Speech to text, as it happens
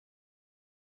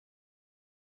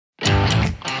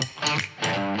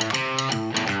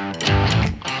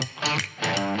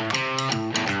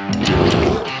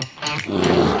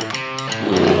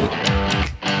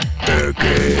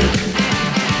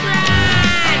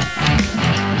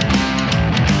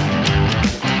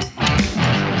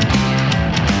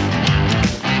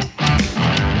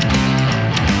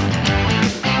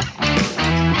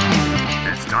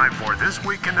This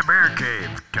Week in the Bear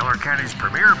Cave, Teller County's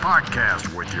premier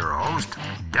podcast with your host,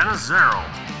 Dennis Zerl.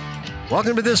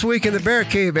 Welcome to This Week in the Bear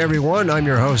Cave, everyone. I'm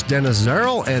your host, Dennis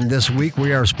Zerl, and this week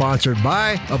we are sponsored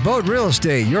by Abode Real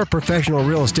Estate, your professional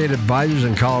real estate advisors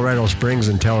in Colorado Springs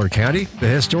and Teller County, the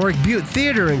historic Butte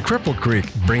Theater in Cripple Creek,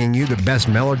 bringing you the best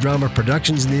melodrama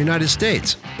productions in the United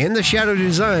States, In the Shadow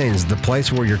Designs, the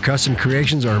place where your custom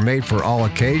creations are made for all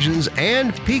occasions,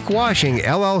 and Peak Washing,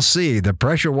 LLC, the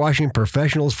pressure washing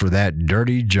professionals for that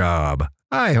dirty job.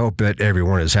 I hope that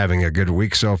everyone is having a good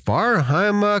week so far.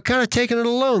 I'm kind of taking it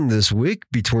alone this week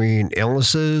between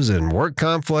illnesses and work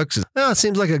conflicts. Well, it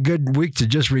seems like a good week to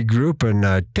just regroup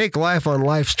and take life on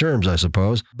life's terms, I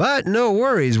suppose. But no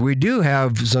worries. We do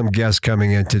have some guests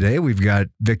coming in today. We've got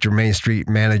Victor Main Street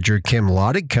manager Kim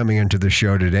Loddig coming into the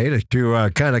show today to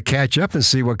kind of catch up and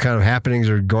see what kind of happenings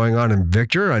are going on in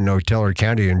Victor. I know Teller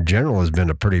County in general has been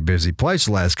a pretty busy place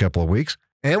the last couple of weeks.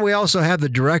 And we also have the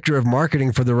director of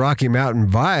marketing for the Rocky Mountain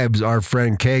Vibes, our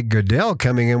friend Kay Goodell,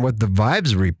 coming in with the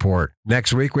Vibes Report.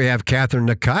 Next week, we have Catherine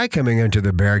Nakai coming into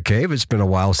the Bear Cave. It's been a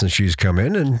while since she's come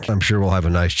in, and I'm sure we'll have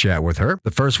a nice chat with her. The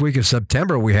first week of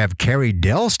September, we have Carrie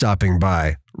Dell stopping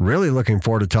by. Really looking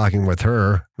forward to talking with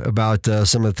her about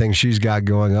some of the things she's got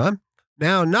going on.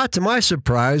 Now, not to my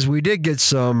surprise, we did get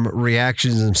some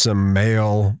reactions and some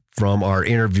mail from our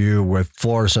interview with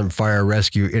Florissant Fire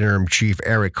Rescue Interim Chief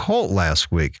Eric Holt last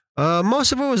week.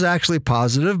 Most of it was actually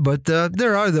positive, but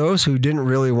there are those who didn't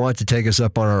really want to take us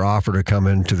up on our offer to come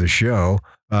into the show,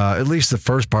 at least the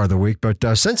first part of the week.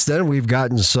 But since then, we've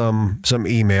gotten some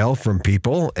email from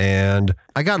people, and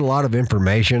I got a lot of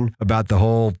information about the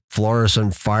whole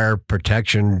Florissant Fire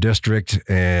Protection District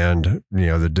and,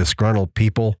 the disgruntled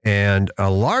people. And a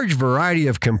large variety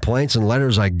of complaints and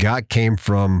letters I got came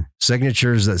from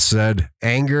signatures that said,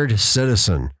 angered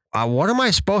citizen. What am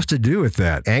I supposed to do with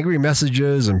that? Angry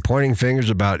messages and pointing fingers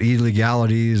about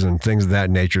illegalities and things of that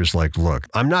nature. It's like, look,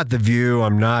 I'm not The View.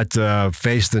 I'm not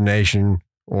Face the Nation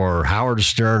or Howard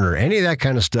Stern or any of that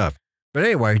kind of stuff. But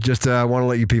anyway, just want to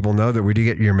let you people know that we do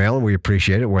get your mail and we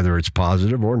appreciate it, whether it's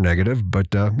positive or negative. But,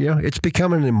 it's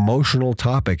become an emotional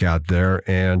topic out there.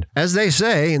 And as they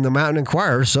say in the Mountain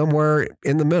Inquirer, somewhere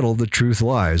in the middle, the truth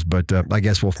lies. But I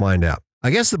guess we'll find out. I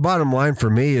guess the bottom line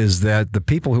for me is that the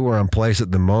people who are in place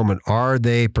at the moment, are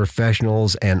they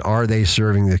professionals and are they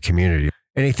serving the community?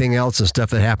 Anything else and stuff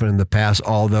that happened in the past,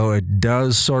 although it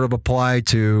does sort of apply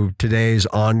to today's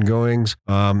ongoings.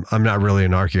 I'm not really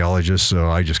an archaeologist, so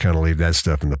I just kind of leave that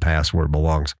stuff in the past where it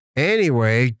belongs.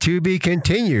 Anyway, to be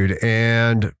continued.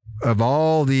 And of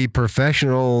all the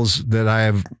professionals that I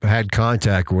have had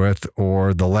contact with,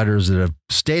 or the letters that have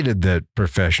stated that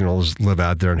professionals live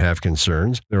out there and have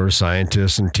concerns, there were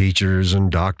scientists and teachers and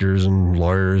doctors and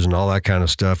lawyers and all that kind of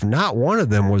stuff. Not one of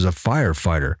them was a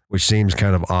firefighter, which seems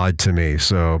kind of odd to me.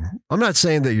 So I'm not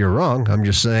saying that you're wrong. I'm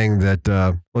just saying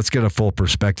that let's get a full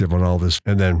perspective on all this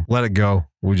and then let it go.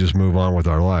 We'll just move on with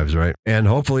our lives, right? And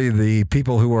hopefully the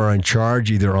people who are in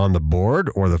charge, either on the board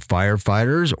or the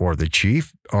firefighters or the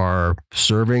chief, are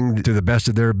serving to the best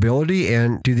of their ability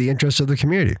and to the interests of the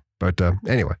community. But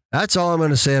anyway, that's all I'm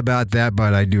going to say about that,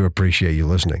 but I do appreciate you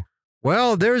listening.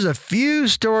 Well, there's a few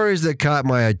stories that caught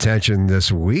my attention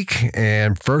this week,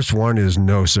 and first one is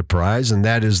no surprise, and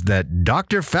that is that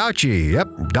Dr. Fauci,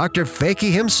 Dr.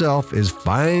 Fakey himself, is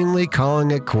finally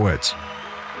calling it quits.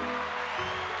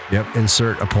 Yep,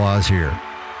 insert applause here.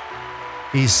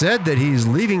 He said that he's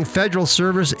leaving federal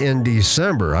service in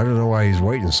December. I don't know why he's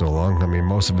waiting so long. I mean,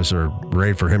 most of us are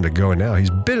ready for him to go now. He's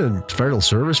been in federal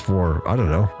service for,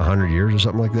 100 years or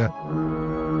something like that.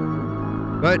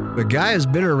 But the guy has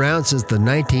been around since the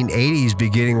 1980s,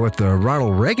 beginning with the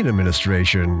Ronald Reagan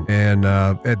administration. And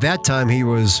at that time, he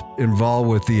was involved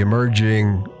with the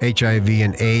emerging HIV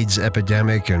and AIDS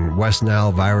epidemic and West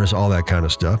Nile virus, all that kind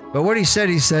of stuff. But what he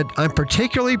said, I'm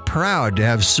particularly proud to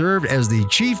have served as the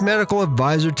chief medical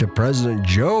advisor to President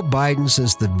Joe Biden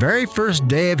since the very first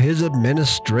day of his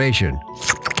administration.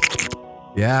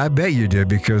 Yeah, I bet you did,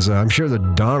 because I'm sure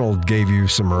that Donald gave you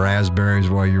some raspberries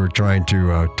while you were trying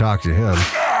to talk to him.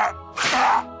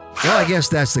 Well, I guess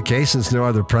that's the case, since no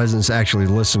other presidents actually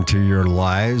listened to your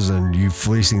lies and you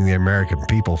fleecing the American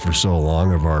people for so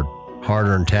long of our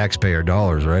hard-earned taxpayer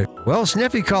dollars, right? Well,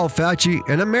 Sniffy called Fauci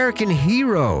an American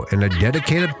hero and a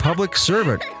dedicated public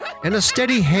servant and a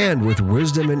steady hand with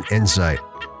wisdom and insight.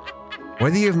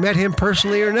 Whether you've met him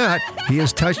personally or not, he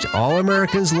has touched all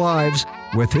Americans' lives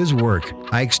with his work.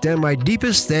 I extend my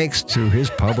deepest thanks to his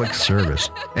public service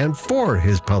and for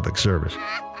his public service.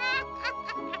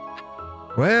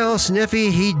 Well, Sniffy,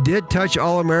 he did touch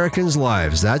all Americans'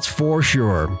 lives, that's for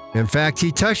sure. In fact, he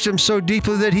touched them so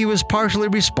deeply that he was partially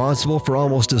responsible for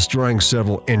almost destroying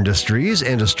several industries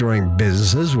and destroying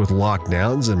businesses with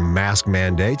lockdowns and mask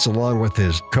mandates, along with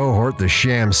his cohort, the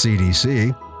sham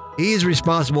CDC. He's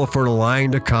responsible for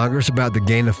lying to Congress about the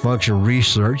gain-of-function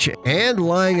research and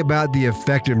lying about the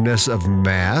effectiveness of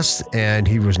masks, and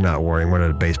he was not wearing one at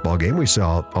a baseball game. We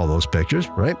saw all those pictures,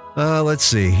 right? Let's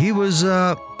see. He was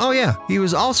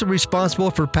also responsible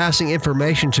for passing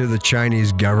information to the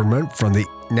Chinese government from the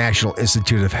National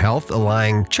Institute of Health,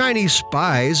 allowing Chinese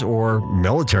spies or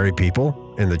military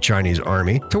people in the Chinese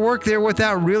army to work there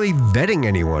without really vetting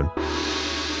anyone.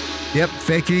 Yep,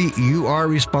 Fakey, you are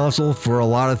responsible for a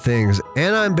lot of things,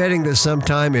 and I'm betting that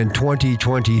sometime in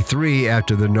 2023,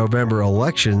 after the November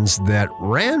elections, that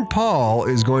Rand Paul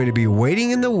is going to be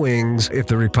waiting in the wings if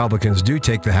the Republicans do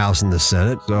take the House and the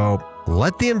Senate. So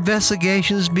let the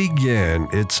investigations begin.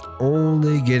 It's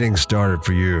only getting started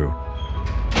for you.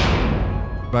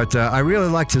 But I really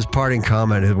liked his parting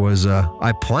comment. It was,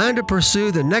 I plan to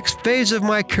pursue the next phase of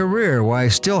my career while I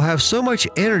still have so much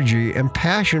energy and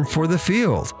passion for the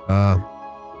field.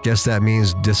 Guess that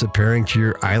means disappearing to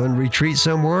your island retreat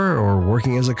somewhere or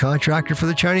working as a contractor for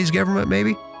the Chinese government,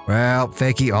 maybe? Well,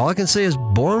 Fakey, all I can say is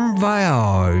bon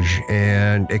voyage,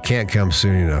 and it can't come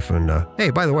soon enough. And hey,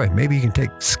 by the way, maybe you can take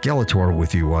Skeletor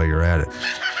with you while you're at it.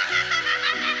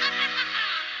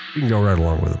 You can go right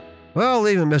along with him. Well,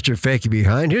 leaving Mr. Fakey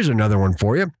behind, here's another one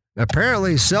for you.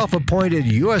 Apparently, self-appointed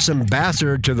U.S.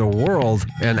 ambassador to the world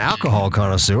and alcohol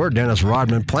connoisseur Dennis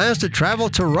Rodman plans to travel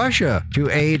to Russia to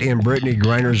aid in Brittany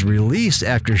Griner's release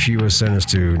after she was sentenced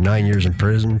to 9 years in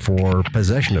prison for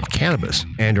possession of cannabis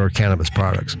and/or cannabis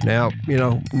products. Now,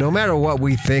 no matter what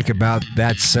we think about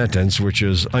that sentence, which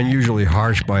is unusually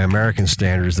harsh by American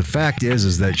standards, the fact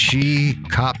is that she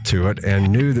copped to it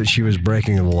and knew that she was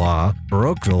breaking the law,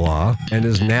 broke the law, and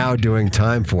is now doing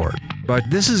time for it. But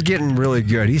this is getting really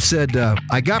good. He said,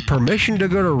 I got permission to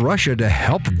go to Russia to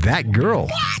help that girl.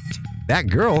 What? That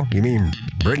girl? You mean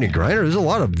Brittany Griner? There's a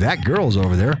lot of that girls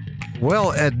over there.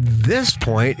 Well, at this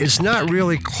point, it's not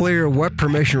really clear what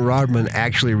permission Rodman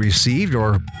actually received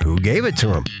or who gave it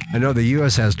to him. I know the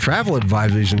U.S. has travel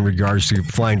advisories in regards to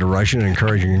flying to Russia and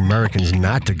encouraging Americans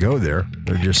not to go there.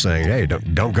 They're just saying, hey,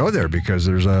 don't go there because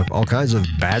there's all kinds of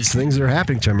bad things that are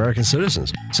happening to American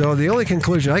citizens. So the only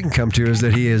conclusion I can come to is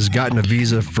that he has gotten a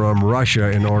visa from Russia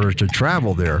in order to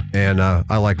travel there. And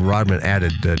I like Rodman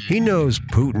added that he knows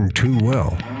Putin too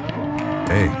well.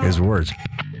 Hey, his words.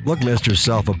 Look, Mr.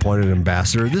 Self-Appointed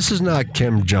Ambassador, this is not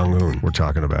Kim Jong-un we're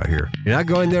talking about here. You're not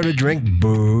going there to drink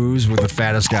booze with the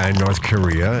fattest guy in North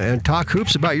Korea and talk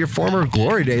hoops about your former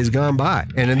glory days gone by.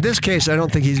 And in this case, I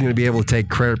don't think he's going to be able to take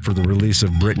credit for the release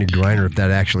of Brittany Griner if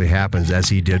that actually happens, as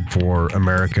he did for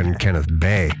American Kenneth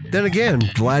Bay. Then again,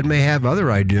 Vlad may have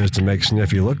other ideas to make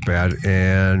Sniffy look bad,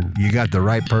 and you got the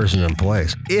right person in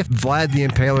place. If Vlad the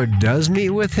Impaler does meet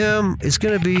with him, it's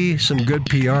going to be some good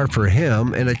PR for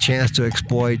him and a chance to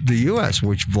exploit the U.S.,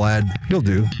 which Vlad, he'll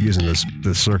do using this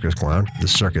circus clown, the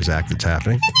circus act that's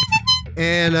happening.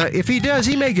 And if he does,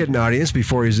 he may get an audience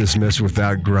before he's dismissed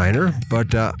without Griner.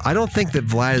 But I don't think that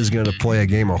Vlad is going to play a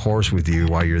game of horse with you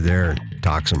while you're there and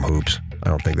talk some hoops. I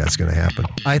don't think that's going to happen.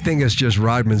 I think it's just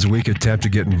Rodman's weak attempt to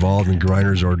get involved in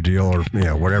Griner's ordeal or,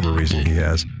 whatever reason he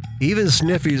has. Even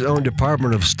Sniffy's own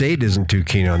Department of State isn't too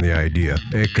keen on the idea.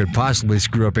 It could possibly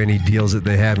screw up any deals that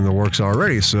they have in the works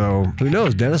already, so who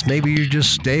knows, Dennis? Maybe you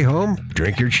just stay home,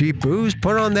 drink your cheap booze,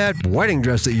 put on that wedding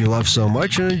dress that you love so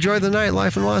much, and enjoy the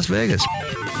nightlife in Las Vegas.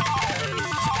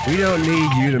 We don't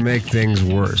need you to make things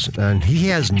worse, and he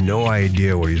has no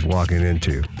idea what he's walking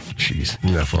into. Jeez,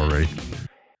 enough already.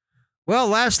 Well,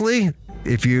 lastly,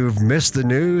 if you've missed the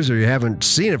news or you haven't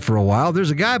seen it for a while,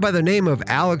 there's a guy by the name of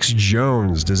Alex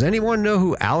Jones. Does anyone know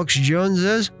who Alex Jones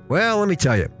is? Well, let me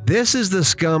tell you. This is the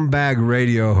scumbag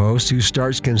radio host who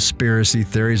starts conspiracy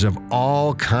theories of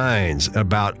all kinds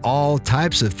about all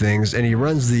types of things, and he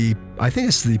runs I think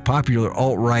it's the popular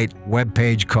alt-right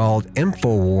webpage called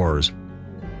InfoWars.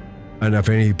 I don't know if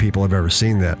any people have ever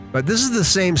seen that. But this is the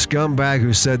same scumbag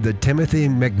who said that Timothy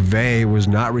McVeigh was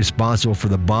not responsible for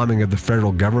the bombing of the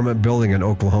federal government building in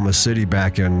Oklahoma City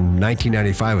back in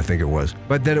 1995, I think it was.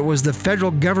 But that it was the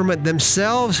federal government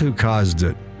themselves who caused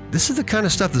it. This is the kind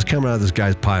of stuff that's coming out of this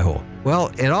guy's pie hole.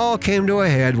 Well, it all came to a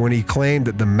head when he claimed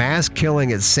that the mass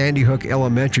killing at Sandy Hook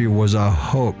Elementary was a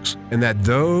hoax, and that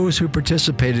those who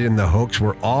participated in the hoax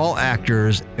were all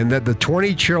actors, and that the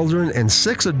 20 children and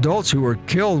 6 adults who were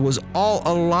killed was all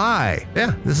a lie.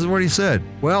 Yeah, this is what he said.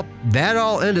 Well, that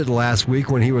all ended last week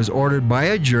when he was ordered by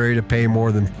a jury to pay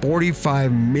more than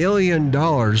 $45 million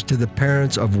to the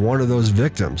parents of one of those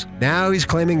victims. Now he's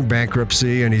claiming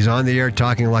bankruptcy, and he's on the air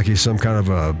talking like he's some kind of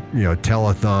a,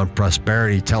 telethon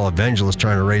prosperity televangelist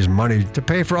trying to raise money to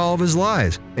pay for all of his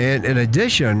lies. And in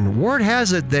addition, word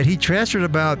has it that he transferred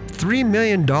about $3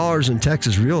 million in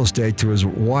Texas real estate to his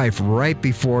wife right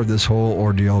before this whole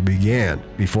ordeal began,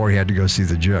 before he had to go see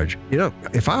the judge.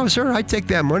 If I was her, I'd take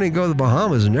that money and go to the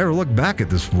Bahamas and never look back at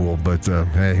this fool, but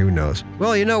hey, who knows?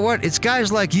 Well, you know what? It's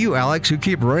guys like you, Alex, who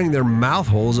keep running their mouth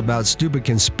holes about stupid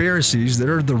conspiracies that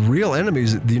are the real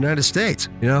enemies of the United States.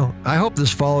 I hope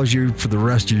this follows you for the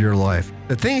rest of your life.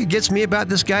 The thing that gets me about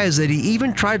this guy is that he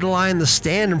even tried to lie in the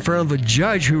stand in front of a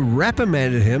judge who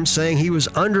reprimanded him, saying he was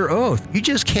under oath. You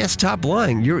just can't stop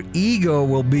lying. Your ego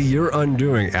will be your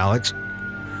undoing, Alex.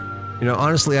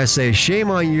 Honestly, I say shame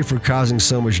on you for causing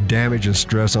so much damage and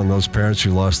stress on those parents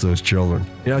who lost those children.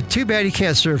 Too bad he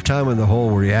can't serve time in the hole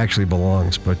where he actually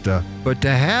belongs. But to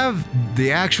have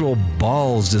the actual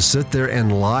balls to sit there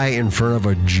and lie in front of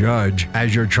a judge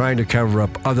as you're trying to cover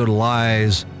up other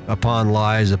lies upon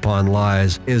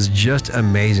lies is just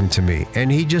amazing to me.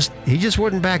 And he just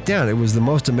wouldn't back down. It was the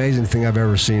most amazing thing I've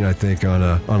ever seen, I think, on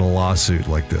a lawsuit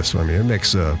like this. I mean, it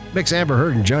makes Amber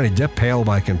Heard and Johnny Depp pale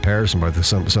by comparison by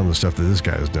some of the stuff that this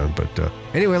guy has done. But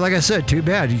anyway, like I said, too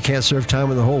bad you can't serve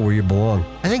time in the hole where you belong.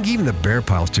 I think even the Bear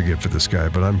Pile's too good for this guy,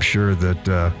 but I'm sure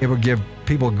that it would give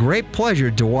people great pleasure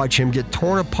to watch him get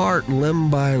torn apart limb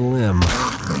by limb.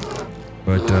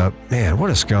 But man, what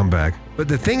a scumbag. But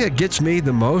the thing that gets me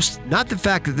the most, not the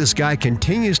fact that this guy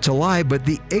continues to lie, but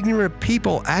the ignorant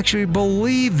people actually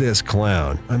believe this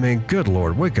clown. I mean, good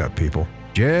Lord, wake up, people.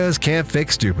 Just can't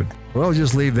fake stupid. Well,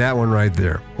 just leave that one right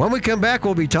there. When we come back,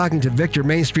 we'll be talking to Victor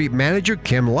Main Street manager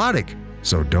Kim Loddick.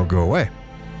 So don't go away.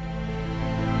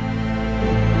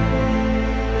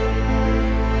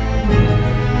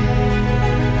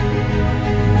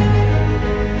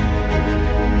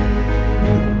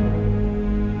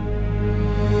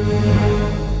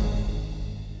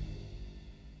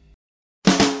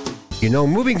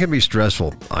 Moving can be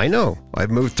stressful. I know.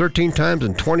 I've moved 13 times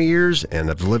in 20 years, and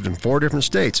I've lived in 4 different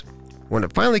states. When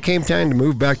it finally came time to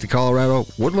move back to Colorado,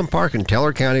 Woodland Park and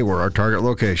Teller County were our target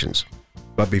locations.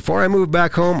 But before I moved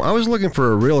back home, I was looking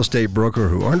for a real estate broker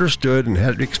who understood and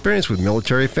had experience with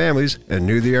military families and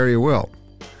knew the area well.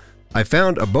 I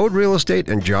found Abode Real Estate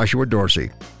and Joshua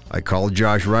Dorsey. I called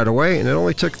Josh right away, and it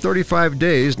only took 35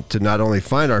 days to not only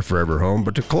find our forever home,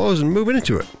 but to close and move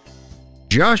into it.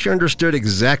 Josh understood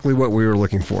exactly what we were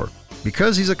looking for.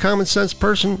 Because he's a common sense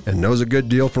person and knows a good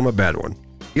deal from a bad one,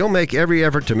 he'll make every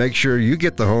effort to make sure you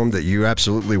get the home that you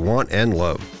absolutely want and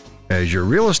love. As your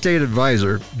real estate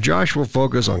advisor, Josh will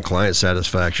focus on client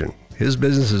satisfaction. His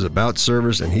business is about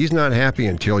service, and he's not happy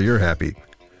until you're happy.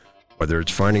 Whether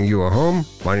it's finding you a home,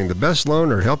 finding the best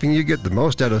loan, or helping you get the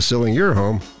most out of selling your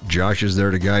home, Josh is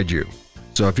there to guide you.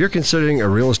 So if you're considering a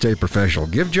real estate professional,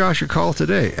 give Josh a call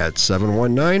today at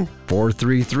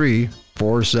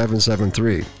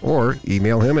 719-433-4773 or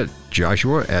email him at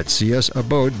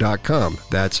joshua@csabode.com.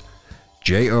 That's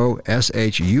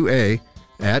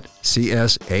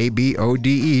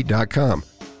JOSHUA@CSABODE.com.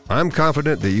 I'm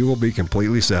confident that you will be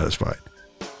completely satisfied.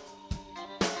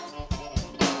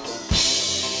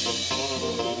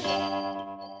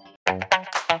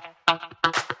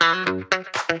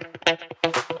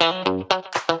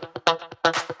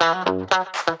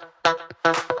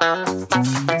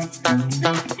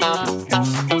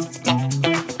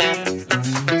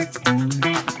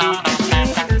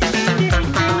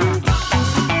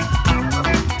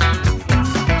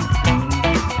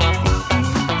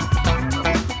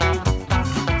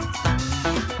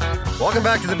 Welcome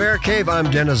back to the Bear Cave.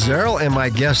 I'm Dennis Zerl, and my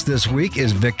guest this week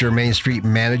is Victor Main Street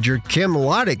manager Kim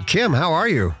Loddick. Kim, how are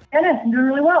you? Dennis, I'm doing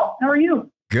really well. How are you?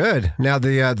 Good. Now,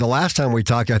 the last time we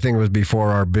talked, I think it was before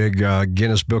our big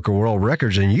Guinness Book of World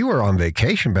Records, and you were on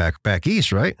vacation back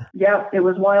east, right? Yeah, it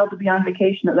was wild to be on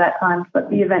vacation at that time, but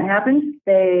the event happened.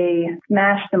 They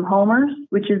smashed some homers,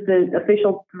 which is the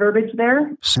official verbiage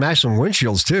there. Smashed some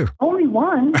windshields, too. Only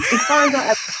one, as far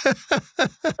as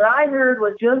what I heard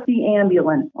was just the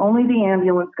ambulance. Only the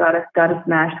ambulance got a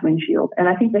smashed windshield, and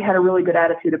I think they had a really good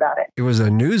attitude about it. It was a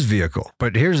news vehicle,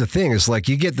 but here's the thing. It's like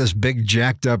you get this big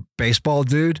jacked up baseball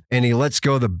dude, and he lets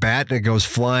go of the bat, and it goes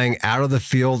flying out of the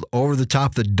field over the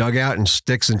top of the dugout and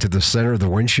sticks into the center of the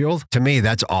windshield. To me,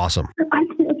 that's awesome. That's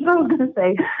what I was going to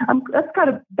say. That's kind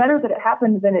of better that it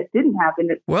happened than it didn't happen.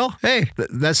 Well, hey,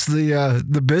 that's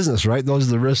the business, right? Those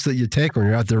are the risks that you take when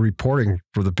you're out there reporting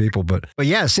for the people. But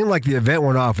yeah, it seemed like the event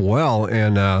went off well,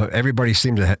 and everybody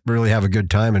seemed to really have a good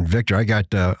time. And Victor,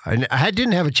 I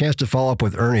didn't have a chance to follow up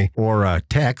with Ernie or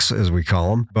Tex, as we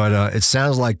call him, but it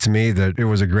sounds like to me that it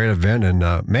was a great event. And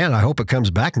man, I hope it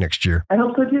comes back next year. I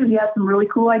hope so too. He has some really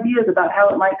cool ideas about how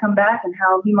it might come back and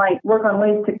how he might work on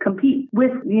ways to compete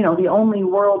with, the only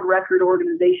world record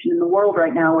organization in the world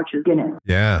right now, which is Guinness.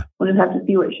 Yeah. We'll just have to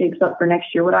see what shapes up for next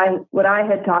year. What I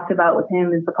had talked about with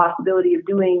him is the possibility of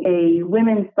doing a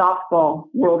women's softball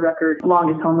world record,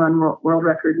 longest home run world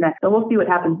record next. So we'll see what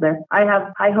happens there. I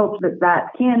have high hopes that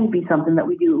can be something that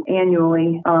we do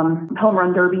annually, home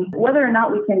run derby. Whether or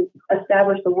not we can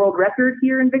establish the world record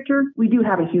here in Victor, we do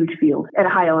have a huge field at a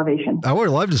high elevation. I would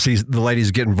love to see the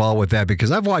ladies get involved with that,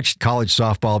 because I've watched college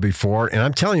softball before, and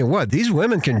I'm telling you what, these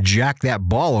women can jack that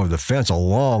ball over the fence a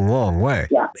long, long way.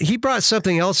 Yeah. He brought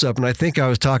something else up, and I think I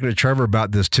was talking to Trevor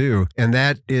about this too, and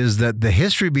that is that the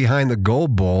history behind the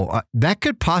Gold Bowl, that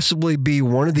could possibly be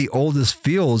one of the oldest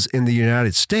fields in the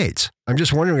United States. I'm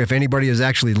just wondering if anybody has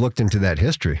actually looked into that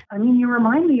history. I mean, you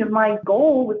remind me of my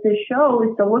goal with this show is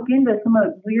to look into some of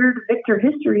the weird Victor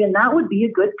history, and that would be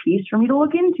a good piece for me to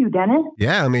look into, Dennis.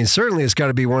 Yeah, I mean, certainly it's got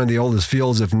to be one of the oldest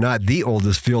fields, if not the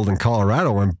oldest field in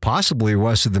Colorado, and possibly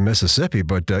west of the Mississippi.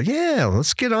 But yeah,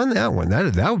 let's get on that one.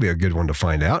 That would be a good one to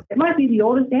find out. It might be the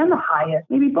oldest and the highest,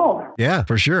 maybe both. Yeah,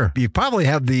 for sure. You probably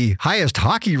have the highest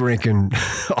hockey rink in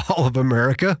all of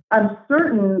America. I'm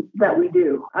certain that we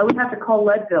do. I would have to call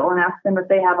Leadville and ask them if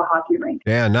they have a hockey rink.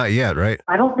 Yeah, not yet, right?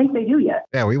 I don't think they do yet.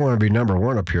 Yeah, we want to be number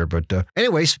one up here. But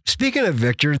anyways, speaking of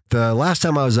Victor, the last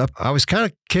time I was up, I was kind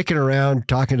of kicking around,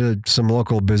 talking to some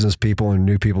local business people and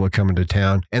new people that come into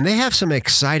town, and they have some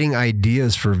exciting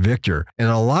ideas for Victor. And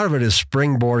a lot of it is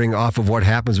springboarding off of what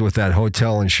happens with that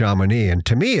hotel in Chamonix. And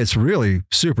to me, it's really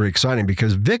super exciting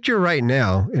because Victor right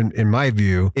now, in my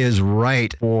view, is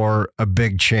right for a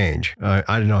big change.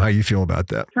 I don't know how you feel about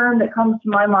that. The term that comes to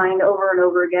my mind over and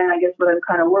over again, I guess what I'm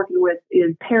kind of working with,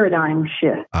 is paradigm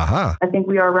shift. Aha. I think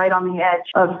we are right on the edge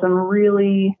of some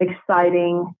really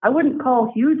exciting, I wouldn't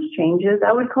call huge changes,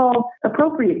 I would call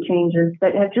appropriate changes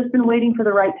that have just been waiting for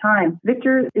the right time.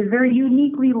 Victor is very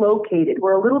uniquely located.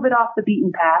 We're a little bit off the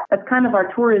beaten path. That's kind of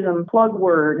our tourism plug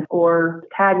word or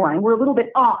tagline. We're a little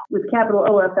bit off with capital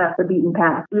OFF, the beaten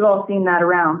path. We've all seen that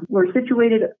around. We're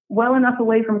situated well enough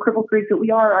away from Cripple Creek that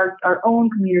we are our own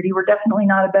community. We're definitely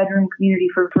not a bedroom community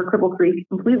for Cripple Creek.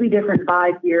 Completely different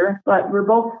vibe here, but we're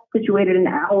both situated an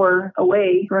hour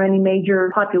away from any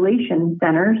major population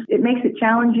centers. It makes it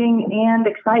challenging and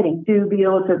exciting to be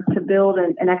able to build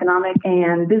an economic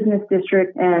and business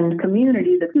district and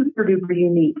community that's super duper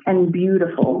unique and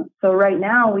beautiful. So right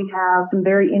now we have some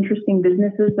very interesting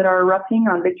businesses that are erupting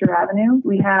on Victor Avenue.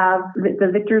 We have the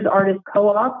Victor's Artist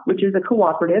Co-op, which is a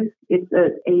cooperative. It's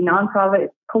a nonprofit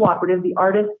cooperative. The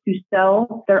artists who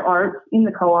sell their art in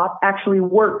the co-op actually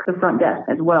work the front desk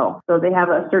as well. So they have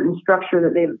a certain structure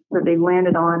that they've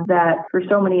landed on that for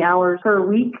so many hours per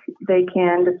week, they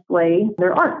can display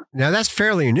their art. Now that's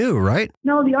fairly new, right?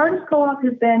 No, the artist co-op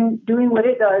has been doing what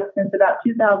it does since about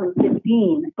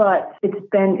 2015, but it's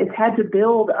had to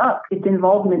build up its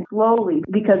involvement slowly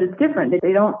because it's different.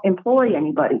 They don't employ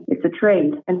anybody. It's a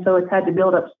trade. And so it's had to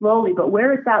build up slowly. But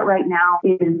where it's at right now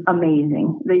is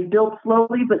amazing. They've built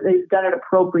slowly, but they've done it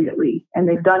appropriately. And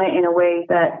they've done it in a way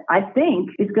that I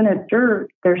think is going to ensure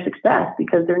their success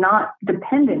because they're not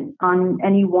dependent on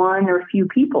any one or few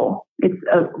people. It's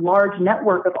a large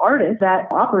network of artists that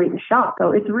operate the shop.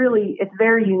 So it's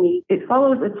very unique. It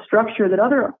follows a structure that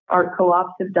other art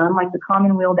co-ops have done, like the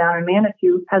Commonweal down in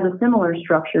Manitou has a similar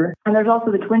structure. And there's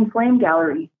also the Twin Flame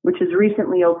Gallery, which has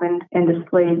recently opened and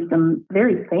displays some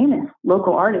very famous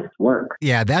local artists' work.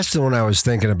 Yeah, that's the one I was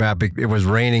thinking about. It was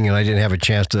raining and I didn't have a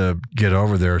chance to get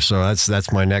over there. So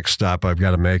that's my next stop I've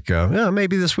got to make.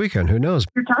 Maybe this weekend. Who knows?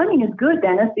 Your timing is good,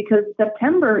 Dennis, because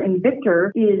September in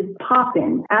Victor is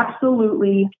popping. Absolutely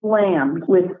slammed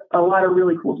with a lot of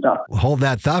really cool stuff. Hold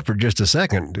that thought for just a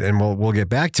second, and we'll get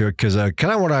back to it because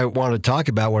kind of what I want to talk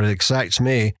about, what excites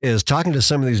me, is talking to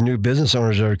some of these new business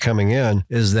owners that are coming in,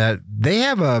 is that they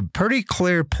have a pretty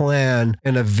clear plan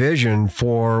and a vision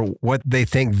for what they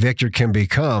think Victor can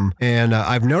become. And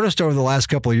I've noticed over the last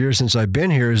couple of years since I've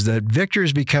been here is that Victor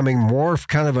is becoming more of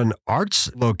kind of an arts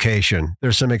location.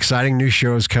 There's some exciting new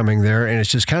shows coming there, and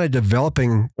it's just kind of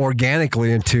developing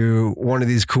organically into one of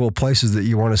these cool places that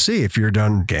you want to see. If you're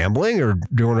done gambling or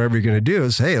doing whatever you're going to do,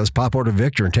 is, hey, let's pop over to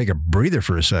Victor and take a breather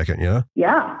for a second, you know?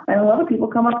 Yeah. And a lot of people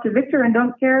come up to Victor and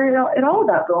don't care at all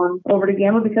about going over to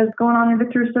gamble because going on in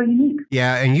Victor is so unique.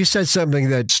 Yeah. And you said something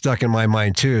that stuck in my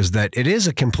mind too, is that it is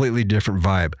a completely different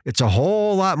vibe. It's a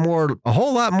whole lot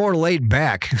more laid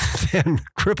back than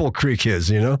Cripple Creek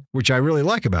is, you know, which I really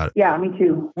like about it. Yeah, me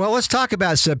too. Well, let's talk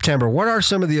about September. What are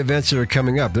some of the events that are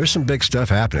coming up? There's some big stuff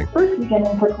happening. First weekend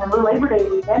in September, Labor Day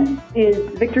weekend, is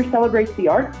Victor Celebrates the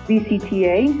Arts,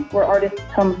 VCTA, where artists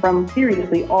come from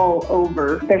seriously all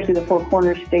over, especially the Four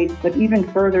Corners states, but even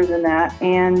further than that,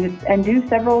 and do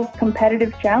several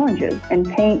competitive challenges and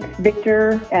paint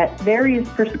Victor at various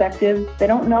perspectives. They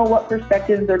don't know what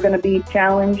perspectives they're going to be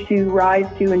challenged to rise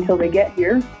to until they get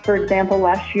here. For example,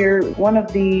 last year, one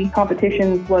of the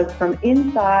competitions was from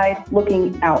inside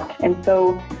looking out. And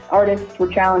so artists were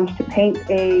challenged to paint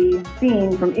a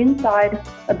scene from inside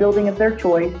a building of their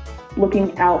choice,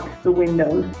 looking out the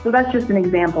windows. So that's just an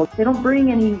example. They don't bring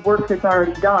any work that's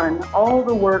already done. All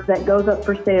the work that goes up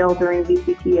for sale during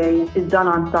VCTA is done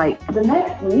on site. The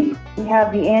next week, we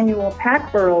have the annual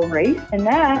Packboro race, and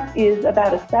that is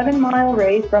about a 7-mile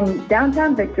race from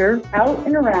downtown Victor out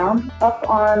and around, up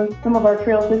on some of our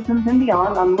trail systems and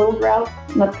beyond, on Little Grouse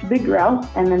and up to Big Grouse,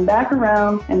 and then back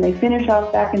around, and they finish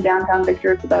off back in downtown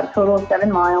Victor. It's about a total of 7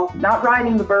 miles, not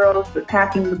riding the burros, but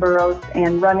packing the burros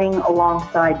and running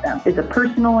alongside them. It's a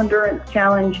personal endurance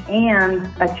challenge and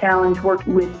a challenge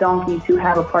working with donkeys who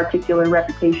have a particular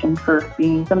reputation for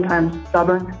being sometimes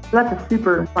stubborn. So that's a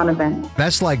super fun event.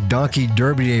 That's like Donkey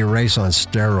Derby Day race on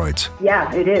steroids.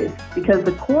 Yeah, it is, because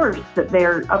the course that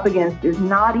they're up against is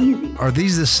not easy. Are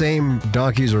these the same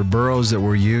donkeys or burros that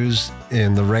were used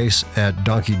in the race at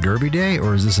Donkey Derby Day,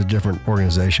 or is this a different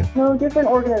organization? No, different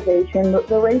organization.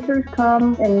 The racers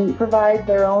come and provide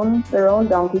their own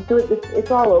donkeys. So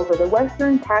it's all over. The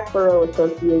Western Packboro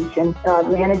Association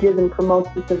manages and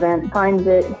promotes this event, times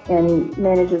it, and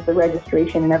manages the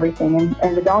registration and everything.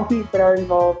 And the donkeys that are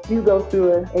involved do go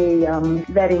through a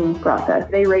vetting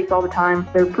process. They race all the time.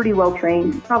 They're pretty well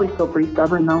trained. Probably still pretty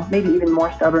stubborn though. Maybe even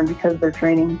more stubborn because of their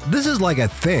training. This is like a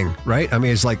thing, right? I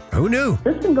mean, it's like, who knew?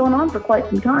 This has been going on for quite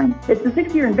some time. It's the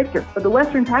 6th year in Victor, but the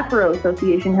Western Packboro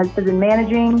Association has been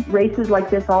managing races like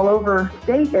this all over the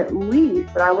state at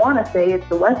least, but I want to say it's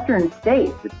the Western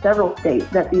states, it's several states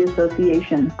that the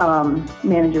association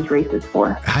manages races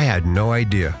for. I had no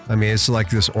idea. I mean, it's like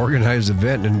this organized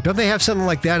event, and don't they have something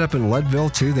like that up in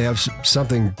Leadville too? They have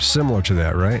something similar to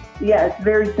that, right? Yeah, it's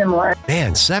very similar.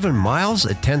 Man, 7 miles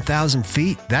at 10,000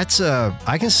 feet. That's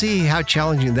I can see how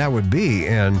challenging that would be.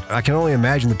 And I can only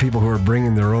imagine the people who are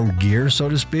bringing their own gear, so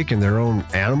to speak, and their own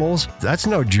animals. That's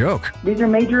no joke. These are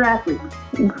major athletes,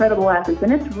 incredible athletes.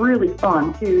 And it's really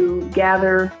fun to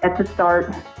gather at the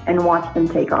start and watch them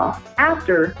take off.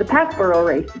 After the Packboro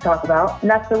race to talk about, and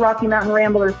that's the Rocky Mountain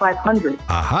Rambler 500.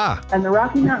 Aha! And the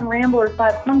Rocky Mountain Rambler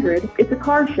 500, it's a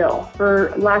car show,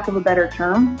 for lack of a better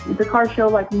term. It's a car show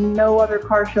like no other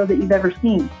car show that you've ever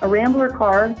seen. A Rambler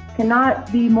car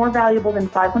cannot be more valuable than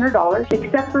 $500,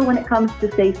 except for when it comes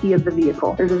to safety of the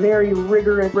vehicle. There's a very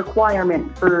rigorous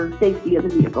requirement for safety of the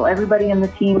vehicle. Everybody in the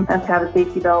team has to have a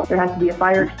safety belt. There has to be a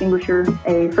fire extinguisher,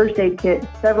 a first aid kit,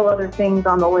 several other things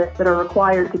on the list that are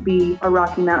required to be a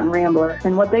Rocky Mountain Rambler.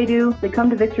 And what they do, they come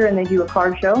to Victor and they do a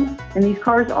car show. And these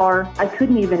cars are, I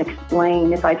couldn't even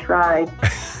explain if I tried.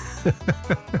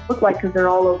 Look like, because they're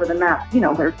all over the map. You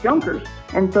know, they're junkers.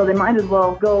 And so they might as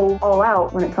well go all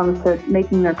out when it comes to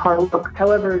making their car look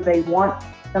however they want.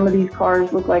 Some of these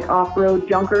cars look like off-road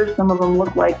junkers. Some of them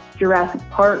look like Jurassic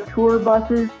Park tour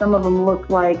buses. Some of them look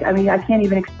like, I can't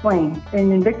even explain.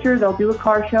 And in Victor, they'll do a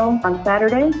car show on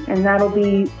Saturday, and that'll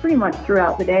be pretty much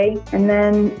throughout the day. And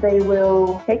then they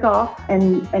will take off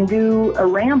and do a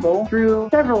ramble through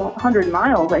several hundred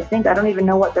miles, I think. I don't even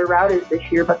know what their route is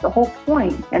this year, but the whole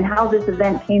point and how this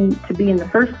event came to be in the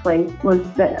first place was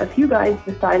that a few guys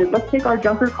decided, let's take our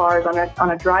junker cars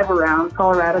on a drive around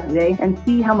Colorado today and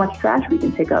see how much trash we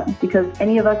can pick up. Because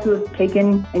any of us who have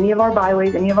taken any of our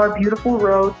byways, any of our beautiful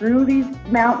roads through these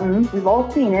mountains, we've all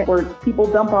seen it, where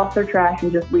people dump off their trash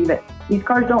and just leave it. These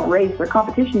cars don't race. Their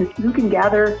competition is who can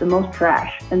gather the most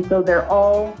trash. And so they're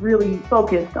all really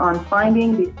focused on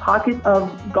finding these pockets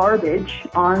of garbage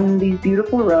on these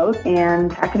beautiful roads and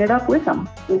packing it up with them.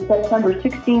 It's September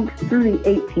 16th through the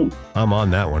 18th. I'm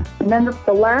on that one. And then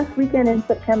the last weekend in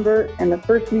September and the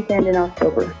first weekend in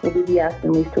October will be the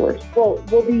Aspen Leaf Tours. Well,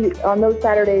 we'll be on those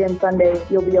Saturday and Sunday.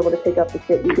 You'll be able to pick up the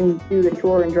kit. You can do the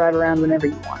tour and drive around whenever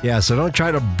you want. Yeah, so don't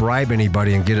try to bribe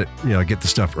anybody and get the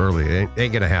stuff early. It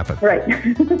ain't gonna happen. Right.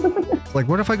 Like,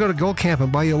 what if I go to Gold Camp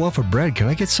and buy you a loaf of bread? Can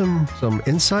I get some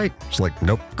insight? It's like,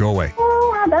 nope, go away.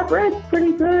 Oh, that bread's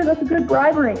pretty good. That's a good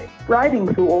bribing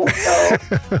tool. So.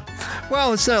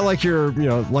 Well, it's not like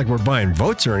like we're buying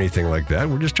votes or anything like that.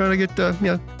 We're just trying to get,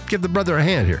 give the brother a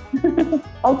hand here.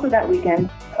 Also that weekend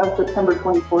of September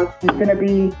 24th is going to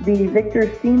be the Victor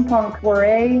Steampunk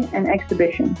Soiree and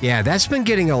Exhibition. Yeah, that's been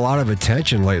getting a lot of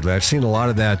attention lately. I've seen a lot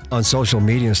of that on social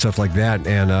media and stuff like that.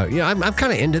 And, I'm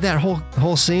kind of into that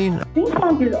whole scene.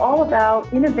 Steampunk is all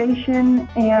about innovation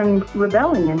and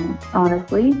rebellion,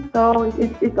 honestly. So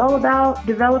it's all about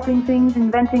developing things,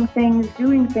 inventing things,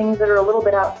 doing things that are a little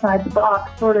bit outside the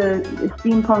box. Sort of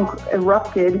steampunk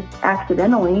erupted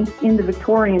accidentally in the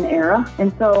Victorian era.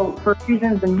 And so for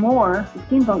reasons and more, the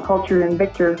steampunk culture and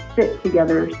Victor fit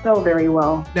together so very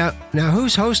well. Now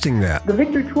who's hosting that? The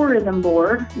Victor Tourism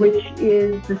Board, which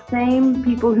is the same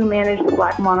people who manage the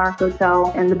Black Monarch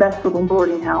Hotel and the Best Little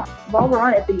Boarding House. While we're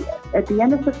on it, at the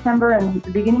end of September and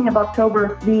the beginning of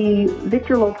October, the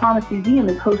Victor Lowell Thomas Museum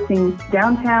is hosting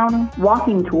downtown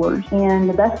walking tours, and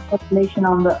the best information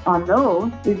on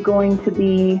those is going to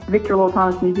be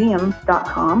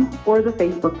VictorLowellThomasMuseum.com or the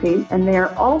Facebook page, and they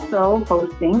are also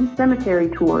hosting cemetery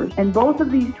tours. And both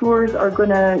of these tours are going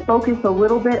to focus a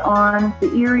little bit on the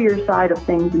eerier side of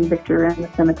things in Victor and the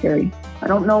cemetery. I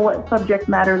don't know what subject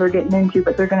matter they're getting into,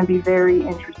 but they're going to be very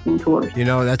interesting tours.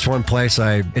 That's one place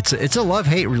it's a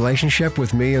love-hate relationship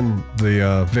with me and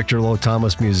the Victor Lowell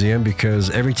Thomas Museum, because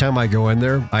every time I go in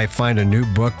there, I find a new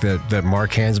book that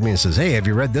Mark hands me and says, "Hey, have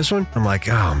you read this one?" I'm like,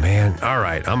 "Oh man, all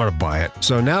right, I'm going to buy it."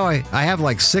 So now I have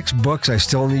like 6 books I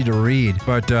still need to read.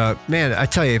 But man, I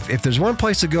tell you, if there's one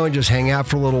place to go and just hang out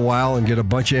for a little while and get a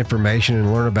bunch of information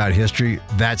and learn about history,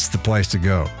 that's the place to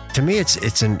go. To me,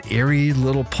 it's an eerie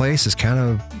little place. It's kind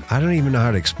of, I don't even know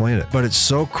how to explain it, but it's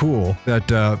so cool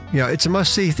that, it's a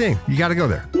must-see thing. You got to go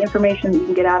there. The information that you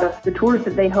can get out of the tours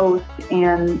that they host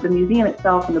and the museum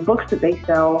itself and the books that they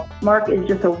sell, Mark is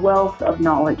just a wealth of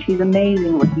knowledge. He's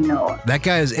amazing what he knows. That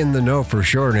guy is in the know for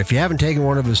sure, and if you haven't taken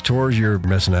one of his tours, you're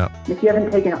missing out. If you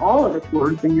haven't taken all of the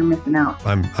tours, then you're missing out.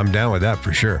 I'm down with that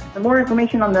for sure. For more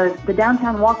information on the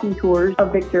downtown walking tours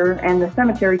of Victor and the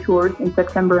cemetery tours in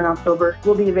September and October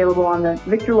will be available on the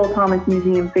Victor Lowell Thomas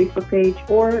Museum Facebook page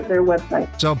or their website.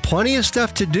 So plenty of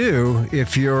stuff to do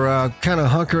if you're kind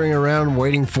of hunkering around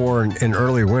waiting for an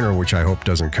early winter, which I hope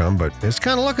doesn't come, but it's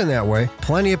kind of looking that way.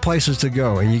 Plenty of places to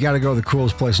go, and you got to go to the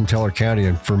coolest place in Teller County,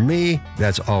 and for me,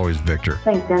 that's always Victor.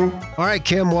 Thanks, Dennis. All right,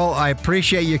 Kim, well, I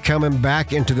appreciate you coming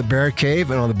back into the Bear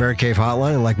Cave and on the Bear Cave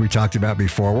hotline, and like we talked about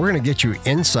before, we're going to get you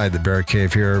inside the Bear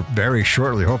Cave here very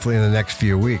shortly, hopefully in the next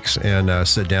few weeks, and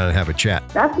sit down and have a chat.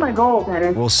 That's my goal,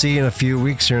 Dennis. We'll see you in a few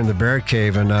weeks here in the Bear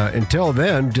Cave, and until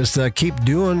then, just keep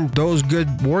doing those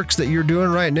good works that you're doing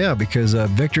right now, because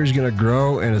Victor's going to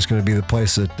grow, and it's going to be the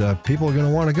place that people are going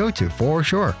to want to go to, for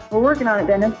sure. We're working on it,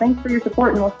 Dennis. Thanks for your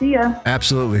support, and we'll see you.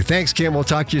 Absolutely. Thanks, Kim. We'll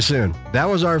talk to you soon. That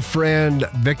was our friend,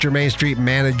 Victor Main Street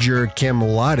manager, Kim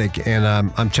Loddick, and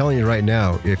I'm telling you right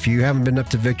now, if you haven't been up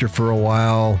to Victor for a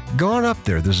while, go on up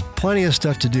there. There's plenty of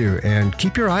stuff to do, and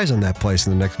keep your eyes on that place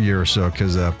in the next year or so,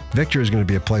 because Victor is going to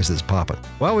be a place that's popping.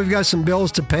 Well, we've got some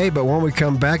bills to pay, but when we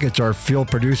come back, it's our field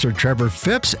producer, Trevor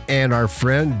Phipps, and our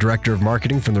friend, Director of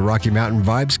Marketing from the Rocky Mountain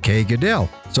Vibes, Kay Goodell.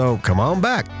 So come on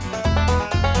back.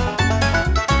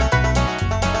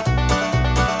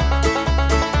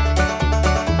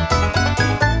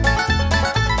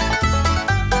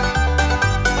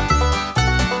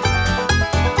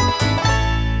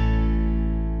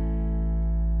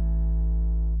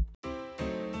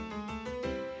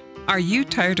 Are you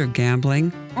tired of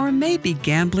gambling? Or maybe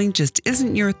gambling just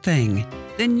isn't your thing?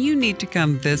 Then you need to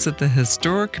come visit the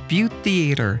historic Butte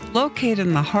Theater, located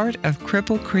in the heart of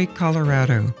Cripple Creek,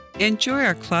 Colorado. Enjoy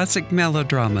our classic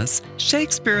melodramas,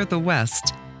 Shakespeare of the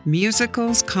West,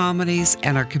 musicals, comedies,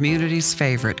 and our community's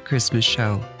favorite Christmas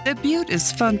show. The Butte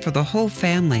is fun for the whole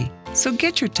family, so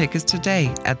get your tickets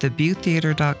today at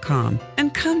thebuttetheater.com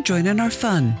and come join in our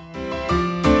fun.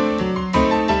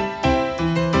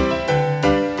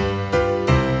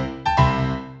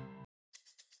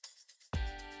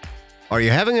 Are you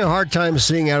having a hard time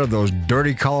seeing out of those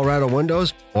dirty Colorado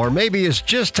windows? Or maybe it's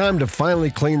just time to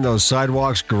finally clean those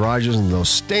sidewalks, garages, and those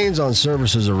stains on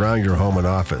surfaces around your home and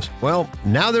office? Well,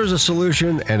 now there's a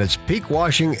solution, and it's Peak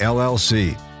Washing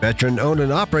LLC. Veteran-owned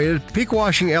and operated, Peak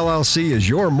Washing LLC is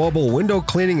your mobile window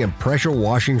cleaning and pressure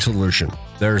washing solution.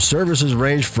 Their services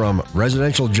range from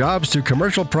residential jobs to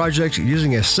commercial projects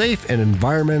using a safe and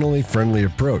environmentally friendly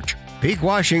approach. Peak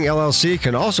Washing LLC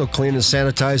can also clean and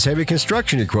sanitize heavy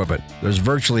construction equipment. There's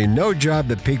virtually no job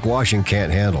that Peak Washing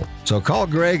can't handle. So call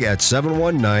Greg at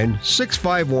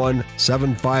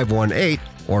 719-651-7518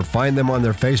 or find them on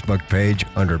their Facebook page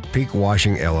under Peak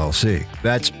Washing LLC.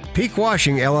 That's Peak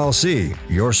Washing LLC,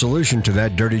 your solution to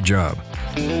that dirty job.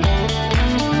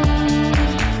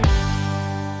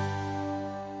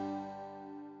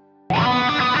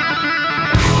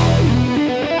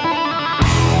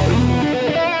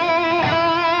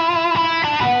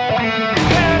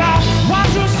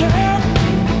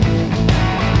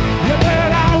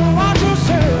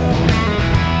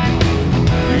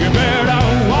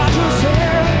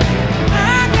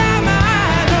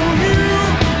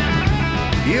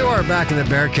 Back in the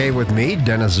Bear Cave with me,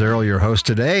 Dennis Zerl, your host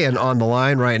today. And on the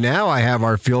line right now, I have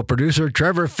our field producer,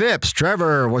 Trevor Phipps.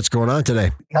 Trevor, what's going on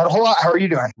today? Not a whole lot. How are you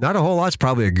doing? Not a whole lot's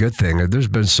probably a good thing. There's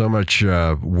been so much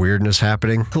weirdness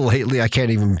happening lately. I can't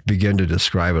even begin to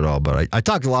describe it all. But I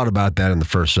talked a lot about that in the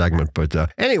first segment. But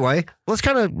anyway, let's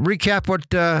kind of recap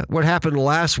what happened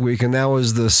last week. And that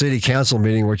was the city council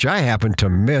meeting, which I happened to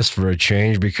miss for a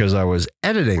change because I was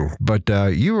editing. But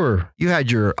you had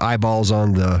your eyeballs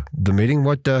on the meeting.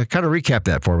 What kind of recap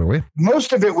that for me, will you?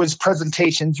 Most of it was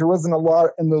presentations. There wasn't a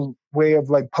lot in the way of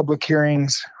like public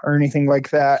hearings or anything like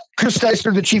that. Chris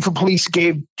Deisler, the chief of police,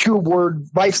 gave 2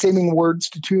 life-saving awards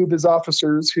to 2 of his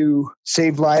officers who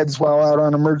saved lives while out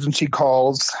on emergency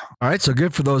calls. All right, so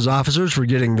good for those officers for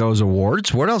getting those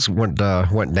awards. What else went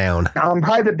down?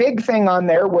 Probably the big thing on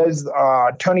there was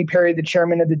Tony Perry, the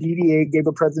chairman of the DDA, gave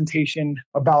a presentation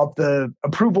about the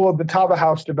approval of the Tava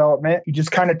House development. He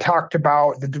just kind of talked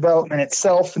about the development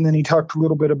itself, and then he talked a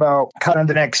little bit about kind of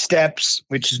the next steps,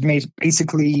 which is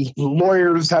basically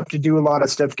lawyers have to do a lot of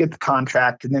stuff, get the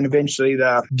contract, and then eventually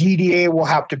the DDA will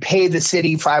have to pay the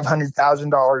city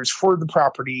 $500,000 for the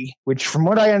property, which from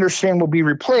what I understand will be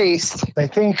replaced. I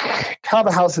think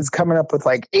Tava House is coming up with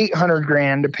like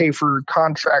 $800,000 to pay for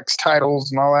contracts,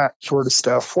 titles, and all that sort of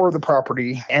stuff for the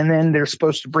property. And then they're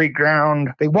supposed to break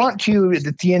ground. They want to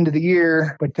at the end of the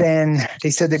year, but then they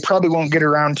said they probably won't get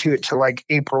around to it till like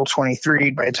April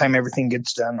 23 by the time everything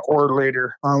gets done or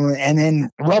later. And then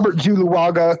Robert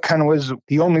Zuluaga kind of was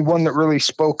the only one that really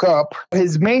spoke up.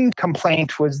 His main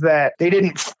complaint was that they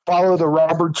didn't follow the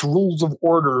Roberts Rules of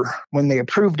Order when they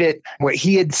approved it. What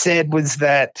he had said was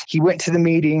that he went to the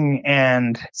meeting,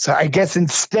 and so I guess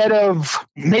instead of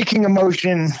making a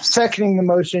motion, seconding the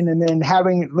motion, and then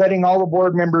letting all the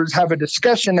board members have a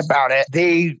discussion about it,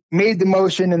 they made the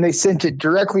motion and they sent it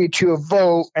directly to a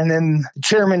vote. And then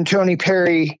Chairman Tony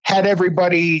Perry had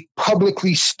everybody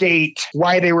publicly state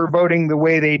why they were voting the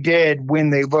way they did when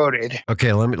they voted.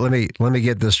 Okay, let me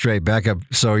get this straight. Back up.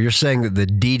 So you're saying that the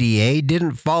DDA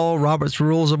didn't follow Robert's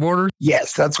Rules of Order?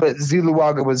 Yes, that's what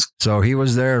Zuluaga was. So he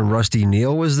was there and Rusty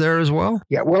Neal was there as well?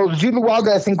 Yeah, well,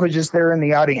 Zuluaga, I think, was just there in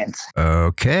the audience.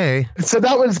 Okay. So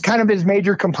that was kind of his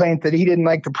major complaint, that he didn't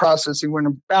like the process he went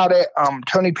about it.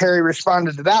 Tony Perry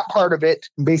responded to that part of it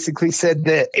and basically said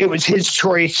that it was his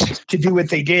choice to do what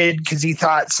they did because he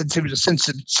thought since it was a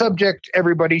sensitive subject,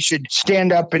 everybody should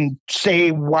stand up and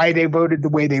say why they voted the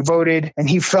way they voted. And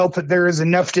he felt that there is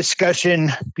enough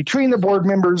discussion between the board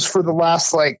members for the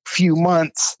last few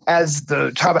months as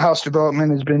the Tava House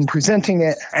development has been presenting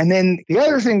it. And then the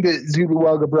other thing that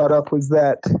Zuluaga brought up was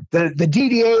that the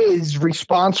DDA is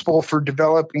responsible for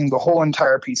developing the whole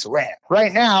entire piece of land.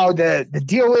 Right now, the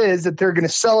deal is that they're going to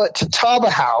sell it to Tava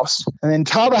House, and then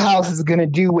Tava House is going to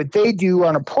do what they do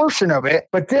on a portion of it.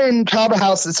 But then Tava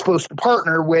House is supposed to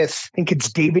partner with, I think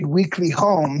it's David Weekley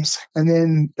Homes, and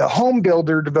then the home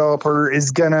builder developer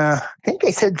is going to, I think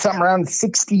they said something around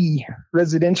 60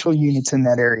 residential units in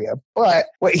that area. But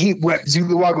what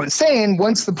Zuluaga was saying,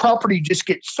 once the property just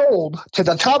gets sold to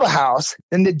the Tava House,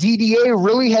 then the DDA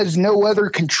really has no other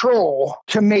control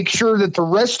to make sure that the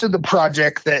rest of the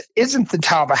project that isn't the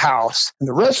Tava House and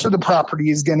the rest of the property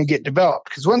is going to get developed.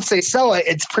 Because once they sell it,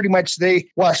 it's pretty much they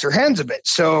wash their hands of it.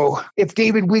 So if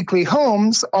David Weekley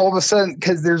Homes, all of a sudden,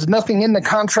 because there's nothing in the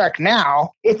contract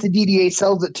now, if the DDA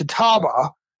sells it to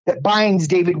Tava, that binds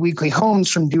David Weekley Homes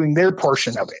from doing their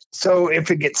portion of it. So if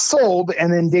it gets sold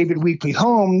and then David Weekley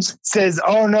Homes says,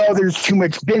 oh no, there's too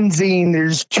much benzene,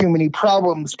 there's too many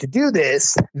problems to do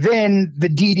this, then the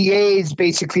DDAs,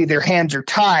 basically their hands are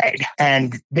tied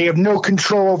and they have no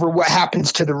control over what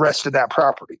happens to the rest of that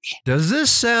property. Does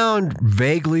this sound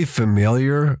vaguely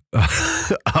familiar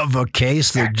of a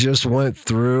case that just went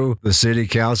through the city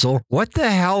council? What the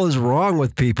hell is wrong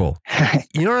with people?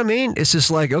 You know what I mean? It's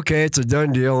just like, okay, it's a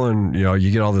done deal. And,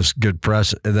 you get all this good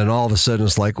press. And then all of a sudden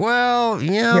it's like, well,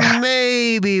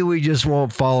 maybe we just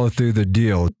won't follow through the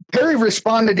deal. Perry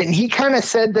responded and he kind of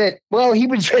said that, well, he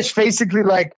was just basically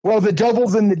like, well, the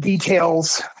devil's in the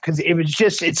details, because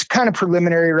it's kind of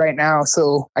preliminary right now.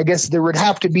 So I guess there would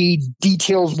have to be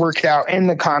details worked out in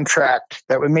the contract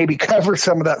that would maybe cover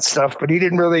some of that stuff. But he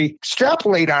didn't really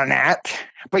extrapolate on that.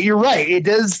 But you're right. It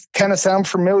does kind of sound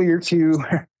familiar to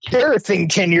everything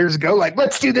 10 years ago. Like,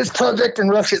 let's do this project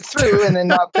and rush it through and then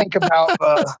not think about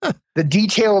the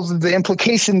details of the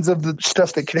implications of the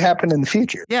stuff that could happen in the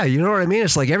future. Yeah, you know what I mean?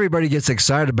 It's like everybody gets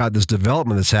excited about this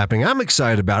development that's happening. I'm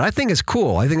excited about it. I think it's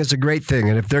cool. I think it's a great thing.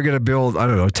 And if they're going to build, I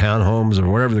don't know, townhomes or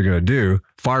whatever they're going to do,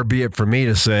 far be it for me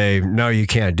to say, no, you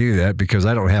can't do that because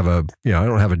I don't have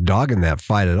a dog in that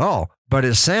fight at all. But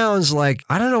it sounds like,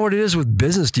 I don't know what it is with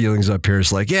business dealings up here.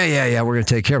 It's like, yeah, we're going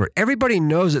to take care of it. Everybody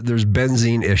knows that there's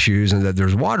benzene issues and that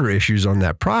there's water issues on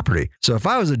that property. So if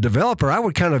I was a developer, I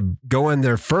would kind of go in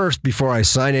there first before I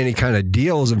sign any kind of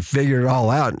deals and figure it all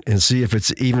out and see if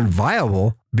it's even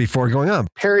viable before going on.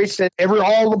 Perry said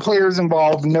all the players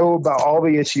involved know about all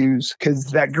the issues because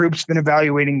that group's been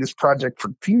evaluating this project for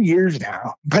a few years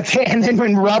now. And then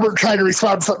when Robert tried to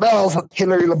respond to something else,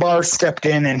 Hillary LaBarre stepped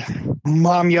in and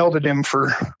Mom yelled at him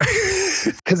for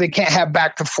because they can't have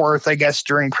back and forth, I guess,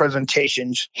 during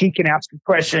presentations. He can ask a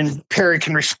question, Perry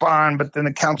can respond, but then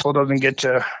the council doesn't get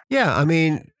to. Yeah, I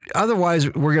mean,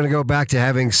 otherwise, we're going to go back to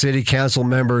having city council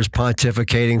members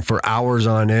pontificating for hours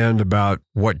on end about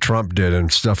what Trump did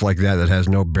and stuff like that has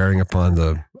no bearing upon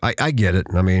the. I get it.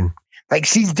 I mean, like,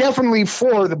 she's definitely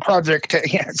for the project.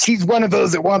 She's one of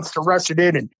those that wants to rush it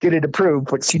in and get it approved.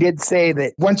 But she did say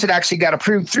that once it actually got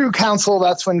approved through council,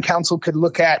 that's when council could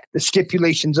look at the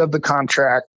stipulations of the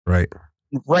contract. Right.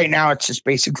 Right now, it's just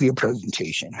basically a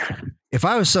presentation. If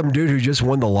I was some dude who just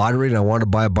won the lottery and I wanted to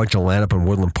buy a bunch of land up in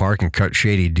Woodland Park and cut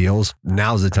shady deals,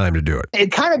 now's the time to do it.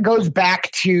 It kind of goes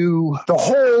back to the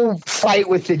whole fight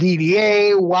with the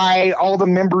DDA, why all the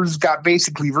members got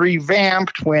basically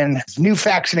revamped when new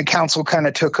faction of council kind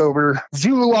of took over.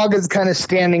 Zuluaga's kind of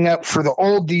standing up for the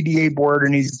old DDA board,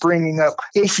 and he's bringing up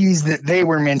issues that they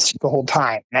were mentioning the whole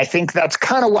time. And I think that's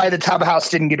kind of why the top house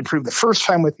didn't get approved the first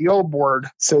time with the old board.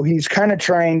 So he's kind of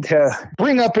trying to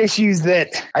bring up issues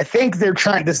that I think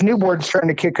this new board's trying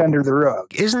to kick under the rug.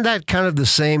 Isn't that kind of the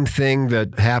same thing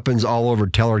that happens all over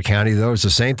Teller County, though? It's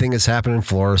the same thing that's happened in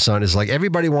Florissant. It's like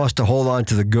everybody wants to hold on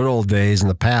to the good old days in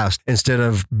the past instead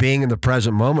of being in the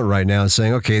present moment right now and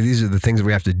saying, okay, these are the things that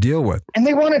we have to deal with. And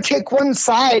they want to take one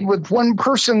side with one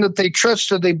person that they trust,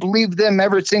 so they believe them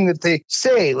everything that they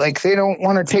say. Like, they don't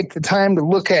want to take the time to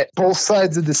look at both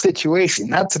sides of the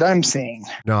situation. That's what I'm saying.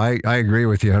 No, I agree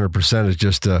with you 100%.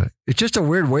 It's just a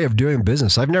weird way of doing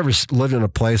business. I've never lived in a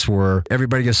place where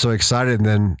everybody gets so excited and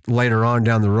then later on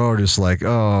down the road it's like,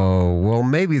 oh, well,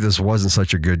 maybe this wasn't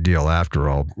such a good deal after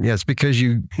all. Yeah, it's because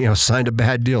you signed a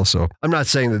bad deal. So I'm not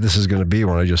saying that this is going to be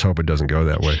one. I just hope it doesn't go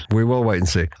that way. We will wait and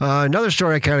see. Another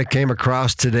story I kind of came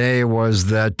across today was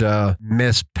that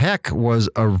Miss Peck was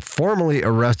formally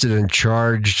arrested and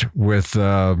charged with,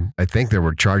 I think there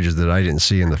were charges that I didn't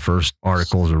see in the first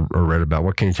articles or read about.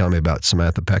 What can you tell me about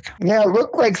Samantha Peck? Yeah, it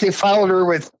looked like they filed her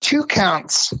with 2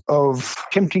 counts of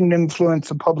attempting to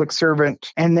influence a public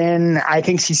servant. And then I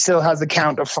think she still has a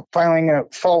count of filing a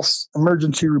false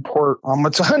emergency report.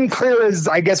 What's unclear is,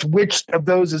 I guess, which of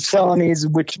those is felonies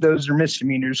and which of those are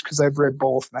misdemeanors, because I've read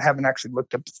both and I haven't actually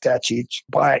looked up the statutes.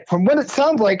 But from what it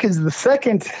sounds like is the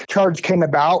second charge came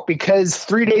about because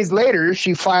 3 days later,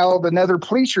 she filed another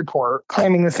police report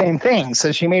claiming the same thing.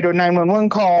 So she made a 911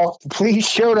 call. The police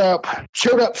showed up,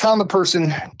 found the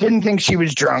person, didn't think she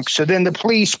was drunk. So then the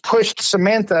police pushed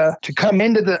Samantha to come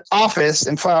into the office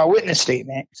and file a witness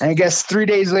statement. And I guess 3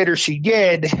 days later she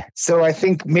did. So I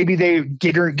think maybe they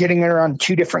getting her on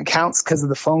 2 different counts because of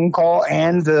the phone call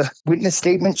and the witness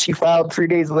statement she filed 3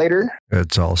 days later.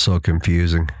 It's all so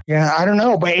confusing. Yeah, I don't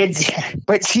know,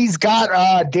 but she's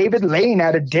got David Lane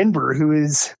out of Denver, who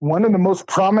is one of the most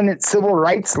prominent civil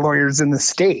rights lawyers in the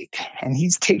state, and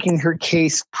he's taking her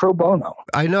case pro bono.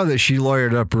 I know that she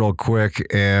lawyered up real quick,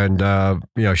 and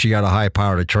she got a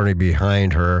high-powered attorney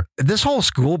behind her. This whole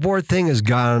school board thing has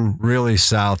gone really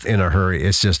south in a hurry.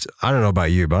 It's just, I don't know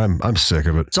about you, but I'm sick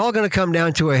of it. It's all going to come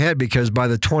down to a head because by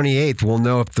the 28th, we'll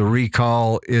know if the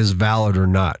recall is valid or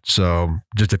not. So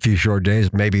just a few short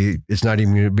days, maybe it's not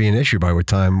even going to be an issue by the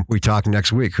time we talk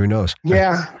next week. Who knows?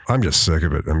 Yeah. I'm just sick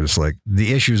of it. I'm just like,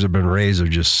 the issues have been raised are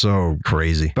just so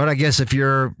crazy. But I guess if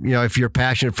you're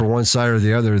passionate for one side or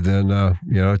the other, then,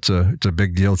 it's a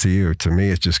big deal to you. To me,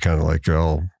 it's just kind of like,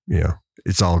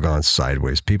 it's all gone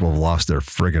sideways. People have lost their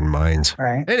friggin' minds. All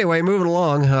right. Anyway, moving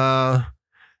along,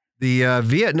 the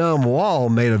Vietnam Wall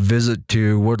made a visit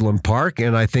to Woodland Park,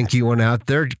 and I think you went out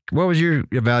there. What was your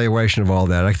evaluation of all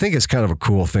that? I think it's kind of a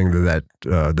cool thing that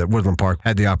Woodland Park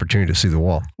had the opportunity to see the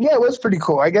wall. Yeah, it was pretty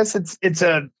cool. I guess it's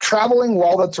a traveling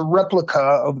wall that's a replica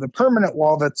of the permanent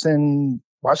wall that's in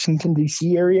Washington,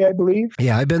 D.C. area, I believe.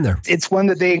 Yeah, I've been there. It's one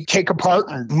that they take apart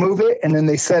and move it, and then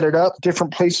they set it up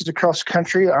different places across the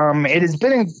country. It has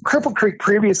been in Cripple Creek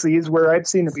previously is where I've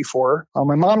seen it before.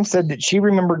 My mom said that she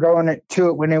remembered going to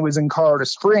it when it was in Colorado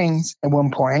Springs at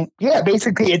one point. Yeah,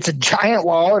 basically it's a giant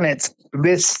wall, and it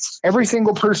lists every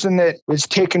single person that was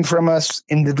taken from us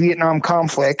in the Vietnam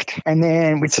conflict, and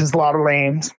then, which is a lot of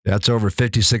names. That's over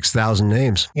 56,000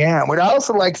 names. Yeah. What I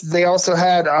also liked is they also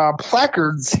had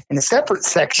placards in a separate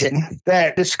section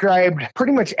that described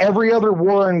pretty much every other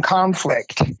war and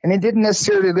conflict. And it didn't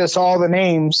necessarily list all the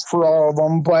names for all of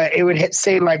them, but it would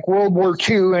say like World War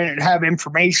II, and it'd have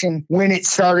information when it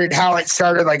started, how it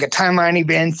started, like a timeline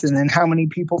events, and then how many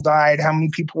people died, how many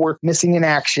people were missing in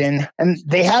action. And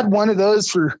they had one of those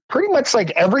for pretty much like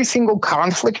every single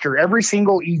conflict or every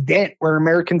single event where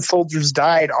American soldiers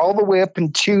died, all the way up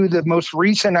into the most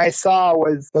recent I saw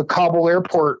was the Kabul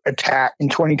airport attack in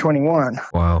 2021.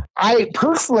 Wow. I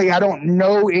don't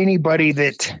know anybody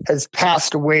that has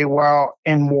passed away while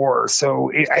in war.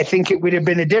 So I think it would have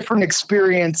been a different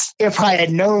experience if I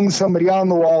had known somebody on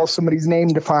the wall, somebody's name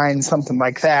defined, something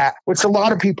like that, which a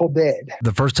lot of people did.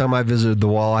 The first time I visited the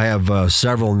wall, I have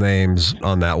several names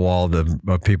on that wall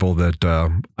of people that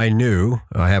I knew.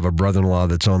 I have a brother-in-law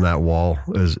that's on that wall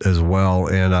as well.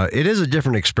 And it is a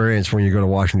different experience when you go to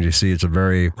Washington, D.C. It's a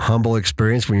very humble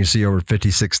experience when you see over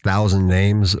 56,000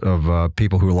 names of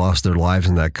people who lost their lives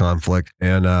in that conflict.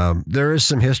 And there is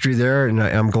some history there, and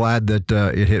I'm glad that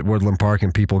it hit Woodland Park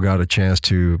and people got a chance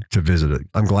to visit it.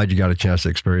 I'm glad you got a chance to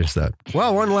experience that.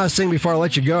 Well, one last thing before I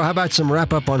let you go. How about some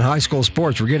wrap up on high school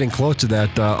sports? We're getting close to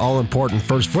that all-important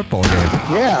first football game.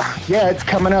 Yeah, it's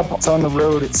coming up. It's on the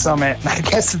road at Summit. I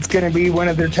guess it's going to be one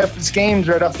of their toughest games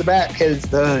right off the bat because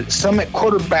the Summit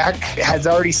quarterback has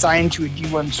already signed to a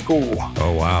D1 school.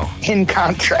 Oh, wow. In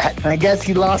contract. And I guess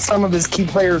he lost some of his key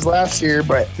players last year,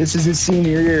 but this is his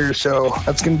senior year, so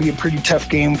that's going to be a pretty tough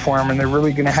game for him, and they're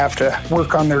really going to have to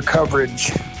work on their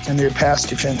coverage and their pass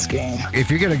defense game. If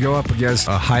you're going to go up against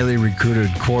a highly recruited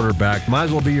quarterback, might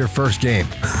as well be your first game.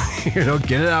 Get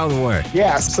it out of the way.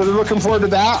 Yeah, so they're looking forward to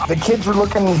that. The kids were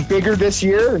looking bigger this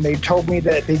year, and they told me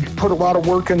that they put a lot of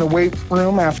work in the weight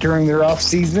room during their off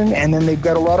season, and then they've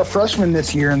got a lot of freshmen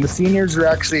this year, and the seniors are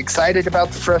actually excited about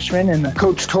the freshmen, and the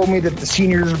coach told me that the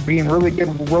seniors are being really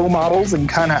good role models and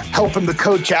kind of helping the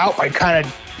coach out by kind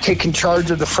of taking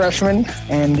charge of the freshmen.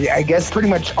 And I guess pretty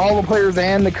much all the players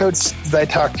and the coach that I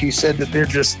talked to said that they're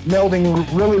just melding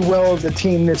really well as a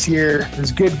team this year.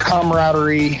 There's good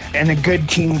camaraderie and a good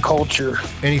team culture.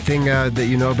 Anything that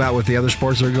you know about with the other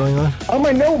sports that are going on?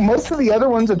 I know most of the other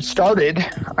ones have started.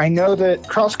 I know that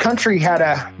cross country had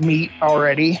a meet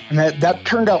already, and that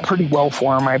turned out pretty well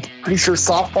for them. I'm pretty sure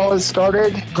softball has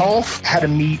started. Golf had a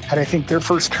meet, had I think their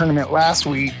first tournament last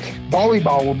week.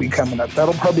 Volleyball will be coming up.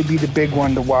 That'll probably be the big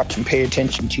one to watch and pay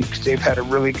attention to because they've had a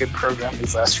really good program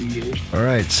these last few years. All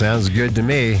right, sounds good to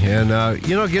me. And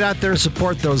get out there and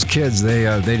support those kids. They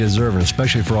deserve it,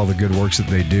 especially for all the good works that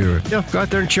they do. Go out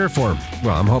there and cheer for them.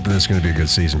 Well, I'm hoping this is going to be a good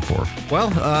season for them.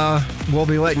 Well, we'll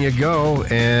be letting you go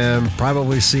and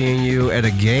probably seeing you at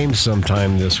a game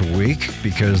sometime this week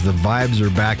because the Vibes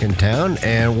are back in town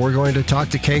and we're going to talk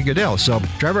to Kay Goodell. So,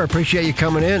 Trevor, I appreciate you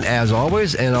coming in as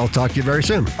always, and I'll talk to you very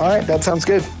soon. All right, that sounds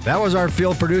good. That was our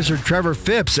field producer, Trevor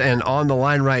Phipps. And on the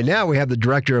line right now, we have the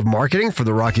Director of Marketing for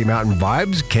the Rocky Mountain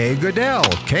Vibes, Kay Goodell.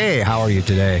 Kay, how are you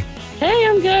today? Hey,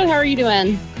 I'm good. How are you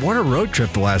doing? What a road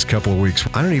trip the last couple of weeks.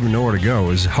 I don't even know where to go. It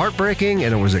was heartbreaking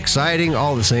and it was exciting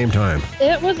all at the same time.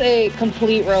 It was a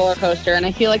complete roller coaster, and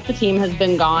I feel like the team has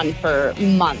been gone for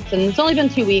months. And it's only been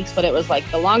 2 weeks, but it was like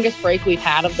the longest break we've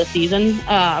had of the season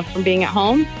from being at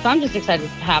home. So I'm just excited to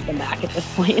have them back at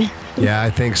this point. Yeah, I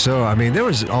think so. I mean, there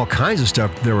was all kinds of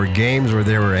stuff. There were games where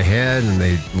they were ahead and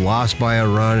they lost by a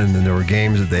run, and then there were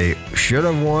games that they should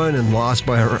have won and lost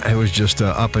by a run. It was just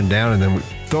up and down, and then we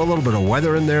throw a little bit of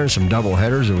weather in there and some double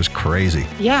headers. It was crazy.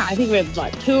 Yeah, I think we have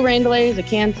like 2 rain delays, a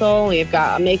cancel. We've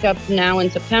got a makeup now in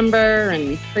September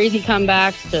and crazy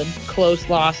comebacks to close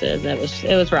losses. It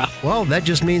was rough. Well, that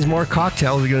just means more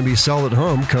cocktails are going to be sold at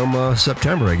home come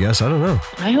September, I guess. I don't know.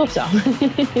 I hope so.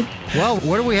 Well,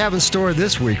 what do we have in store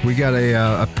this week? We got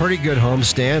a pretty good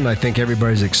homestand. I think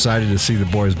everybody's excited to see the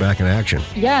boys back in action.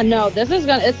 Yeah, no, this is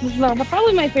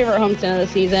probably my favorite homestand of the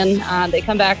season. They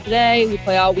come back today. We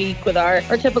play all week with our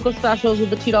typical specials with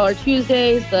the $2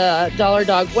 Tuesdays, the $1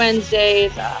 Dog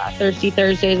Wednesdays, Thirsty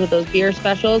Thursdays with those beer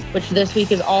specials, which this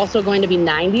week is also going to be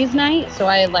 90s night. So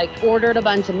I ordered a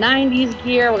bunch of 90s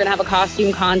gear. We're going to have a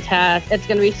costume contest. It's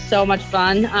going to be so much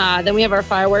fun. Then we have our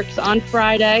fireworks on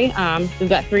Friday. We've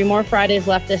got 3 more Fridays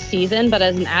left this season, but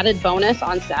as an added bonus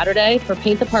on Saturday for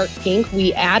Paint the Park Pink,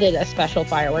 we added a special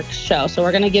fireworks show. So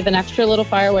we're going to give an extra little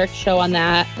fireworks show on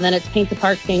that. And then it's Paint the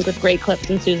Park Pink with Great Clips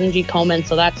and Susan G. Komen.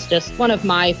 So that's just one of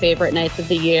my favorite nights of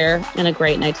the year and a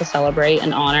great night to celebrate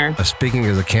and honor. Speaking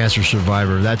as a cancer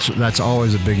survivor, that's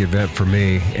always a big event for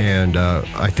me. And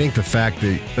I think the fact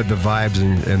that the Vibes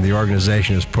and the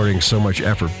organization is putting so much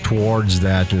effort towards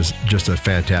that is just a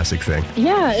fantastic thing.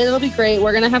 Yeah, it'll be great.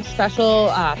 We're going to have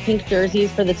special pink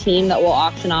jerseys for the team that will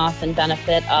auction off in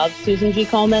benefit of Susan G.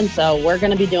 Komen. So we're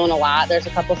going to be doing a lot. There's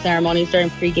a couple ceremonies during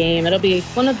pregame. It'll be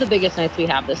one of the biggest nights we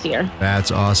have this year.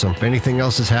 That's awesome. Anything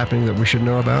else that's happening that we should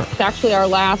know about? It's actually our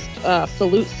last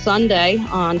Salute Sunday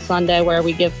on Sunday where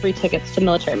we give free tickets to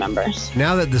military members.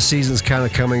 Now that the season's kind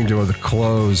of coming to a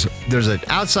close, there's an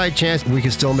outside chance we can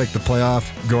still make the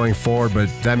playoff going forward, but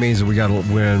that means that we got to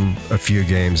win a few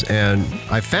games. And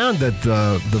I found that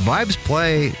the Vibes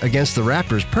play against the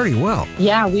Raptors pretty well.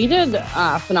 Yeah, we did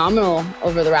phenomenal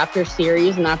over the Raptors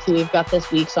series, and that's who we've got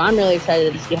this week. So I'm really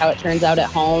excited to see how it turns out at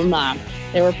home.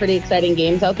 There were pretty exciting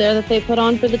games out there that they put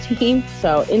on for the team.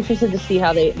 So interested to see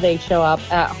how they show up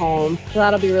at home. So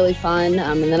that'll be really fun.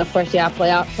 And then, of course,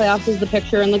 playoffs is the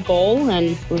picture and the goal.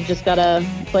 And we've just got to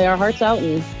play our hearts out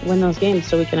and win those games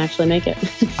so we can actually make it.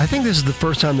 I think this is the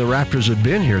first time the Raptors have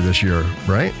been here this year,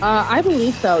 right? I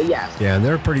believe so, yes. Yeah, and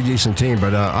they're a pretty decent team.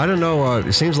 But I don't know.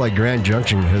 It seems like Grand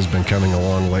Junction has been coming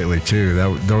along lately, too.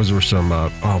 Those were some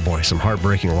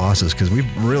heartbreaking losses because we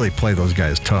really play those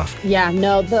guys tough. Yeah,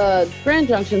 no, the Grand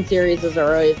Junction series is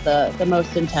always the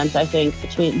most intense, I think,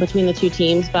 between the two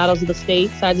teams. Battles of the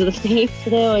sides of the state. So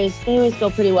they always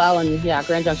go pretty well, and yeah,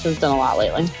 Grand Junction's done a lot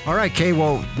lately. All right, Kay.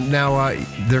 Well, now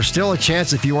there's still a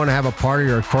chance if you want to have a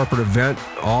party or a corporate event,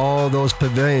 all those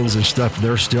pavilions and stuff,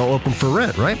 they're still open for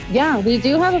rent, right? Yeah, we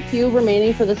do have a few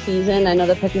remaining for the season. I know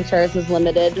the Picnic Chairs is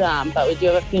limited, but we do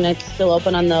have a few nights still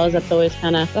open on those. That's always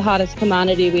kind of the hottest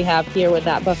commodity we have here with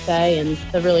that buffet and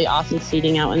the really awesome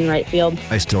seating out in right field.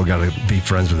 I still got to be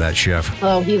friends with that chef.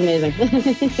 Oh, he's amazing.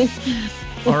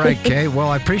 All right, Kay. Well,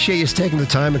 I appreciate you taking the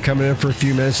time and coming in for a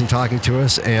few minutes and talking to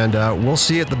us, and we'll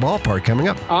see you at the ballpark coming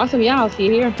up. Awesome. Yeah, I'll see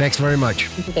you here. Thanks very much.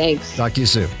 Thanks. Talk to you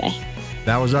soon. Okay.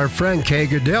 That was our friend Kay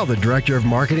Goodell, the Director of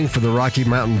Marketing for the Rocky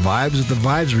Mountain Vibes with the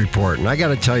Vibes Report. And I got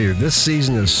to tell you, this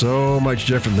season is so much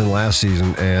different than last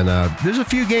season. And there's a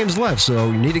few games left, so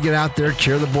you need to get out there,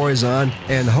 cheer the boys on,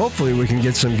 and hopefully we can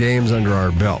get some games under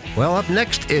our belt. Well, up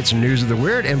next, it's News of the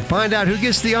Weird, and find out who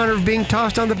gets the honor of being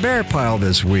tossed on the bear pile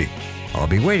this week. I'll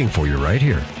be waiting for you right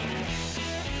here.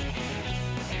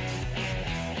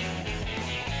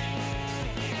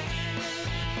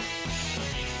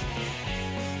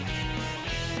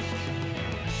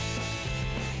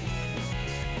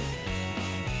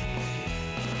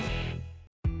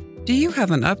 Do you have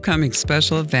an upcoming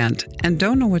special event and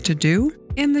don't know what to do?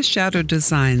 In the Shadow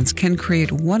Designs can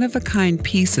create one-of-a-kind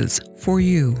pieces for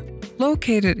you.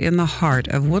 Located in the heart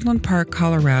of Woodland Park,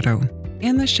 Colorado,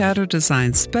 In the Shadow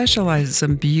Designs specializes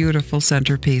in beautiful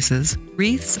centerpieces,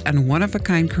 wreaths, and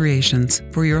one-of-a-kind creations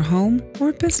for your home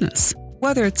or business.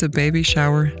 Whether it's a baby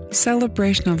shower,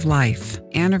 celebration of life,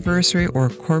 anniversary, or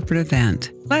corporate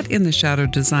event, let In the Shadow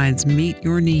Designs meet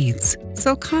your needs.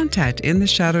 So contact In the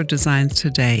Shadow Designs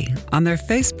today on their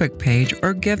Facebook page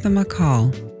or give them a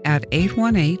call at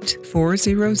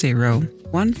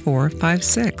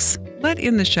 818-400-1456. Let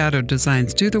In the Shadow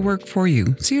Designs do the work for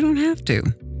you so you don't have to.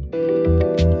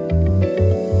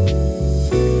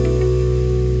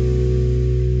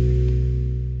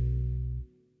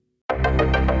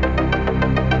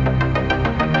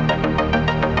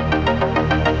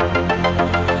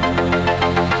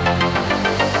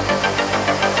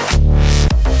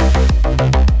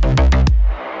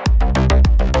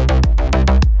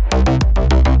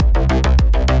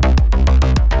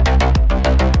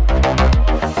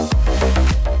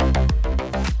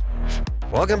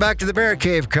 Welcome back to the Bear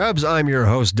Cave Cubs. I'm your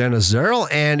host, Dennis Zerl,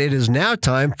 and it is now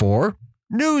time for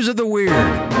News of the Weird.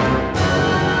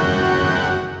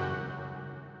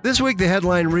 This week, the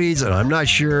headline reads, and I'm not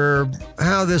sure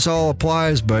how this all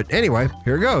applies, but anyway,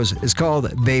 here it goes. It's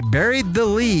called They Buried the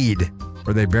Lead,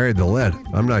 or They Buried the Lead.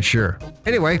 I'm not sure.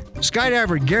 Anyway,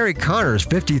 skydiver Gary Connors,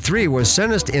 53, was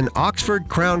sentenced in Oxford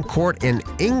Crown Court in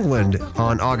England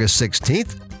on August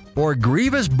 16th. For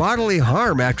grievous bodily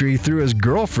harm after he threw his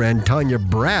girlfriend, Tanya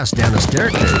Brass, down a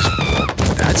staircase.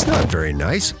 That's not very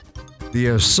nice. The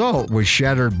assault, which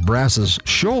shattered Brass's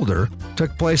shoulder,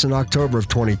 took place in October of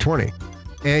 2020.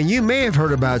 And you may have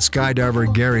heard about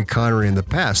skydiver Gary Connery in the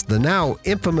past. The now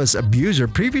infamous abuser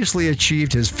previously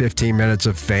achieved his 15 minutes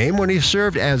of fame when he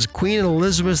served as Queen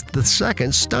Elizabeth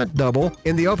II stunt double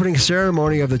in the opening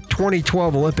ceremony of the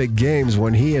 2012 Olympic Games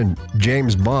when he and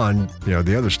James Bond,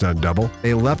 the other stunt double,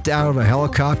 they leapt out of a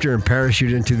helicopter and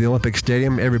parachuted into the Olympic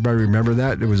Stadium. Everybody remember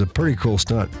that? It was a pretty cool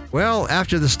stunt. Well,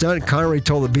 after the stunt, Connery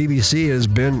told the BBC it has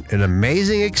been an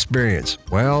amazing experience.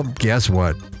 Well, guess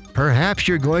what? Perhaps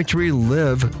you're going to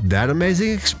relive that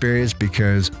amazing experience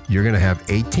because you're going to have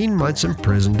 18 months in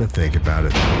prison to think about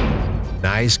it.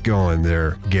 Nice going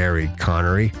there, Gary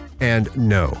Connery. And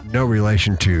no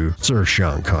relation to Sir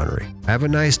Sean Connery. Have a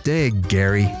nice day,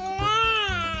 Gary.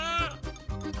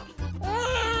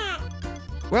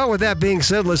 Well, with that being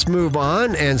said, let's move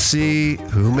on and see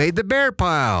who made the bear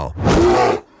pile.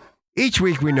 Each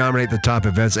week we nominate the top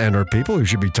events and or people who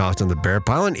should be tossed in the bear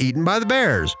pile and eaten by the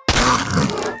bears.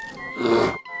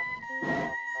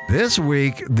 This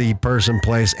week, the person,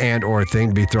 place, and or thing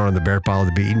to be thrown in the bear pile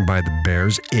to be eaten by the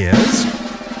bears is...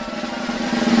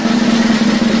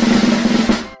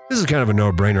 This is kind of a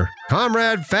no-brainer.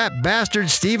 Comrade Fat Bastard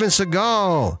Steven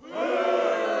Seagal.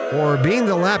 Or being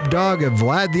the lapdog of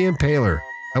Vlad the Impaler.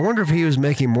 I wonder if he was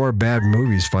making more bad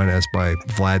movies financed by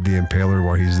Vlad the Impaler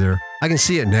while he's there. I can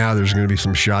see it now. There's going to be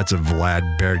some shots of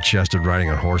Vlad bare-chested riding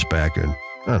on horseback and,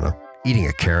 I don't know, eating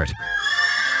a carrot.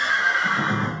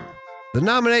 The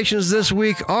nominations this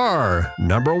week are,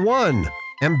 number 1,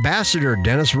 Ambassador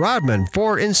Dennis Rodman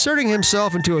for inserting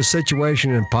himself into a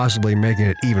situation and possibly making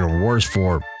it even worse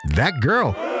for that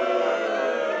girl.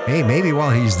 Hey, maybe while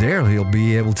he's there, he'll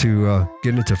be able to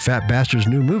get into Fat Bastard's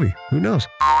new movie. Who knows?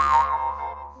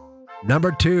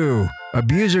 Number 2,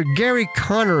 abuser Gary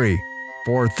Connery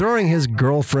for throwing his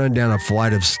girlfriend down a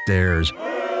flight of stairs.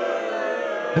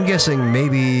 I'm guessing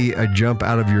maybe a jump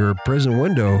out of your prison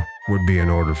window would be in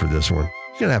order for this one.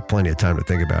 You're going to have plenty of time to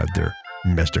think about it there,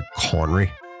 Mr.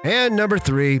 Connery. And number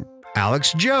 3,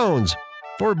 Alex Jones,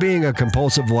 for being a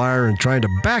compulsive liar and trying to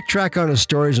backtrack on his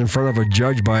stories in front of a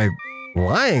judge by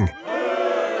lying.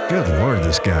 Good Lord,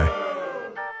 this guy.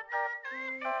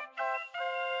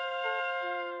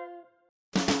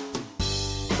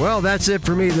 Well, that's it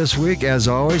for me this week. As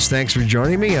always, thanks for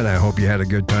joining me, and I hope you had a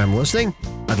good time listening.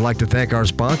 I'd like to thank our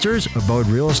sponsors, Abode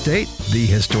Real Estate, the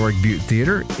Historic Butte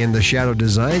Theater, In the Shadow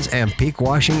Designs, and Peak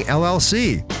Washing,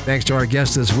 LLC. Thanks to our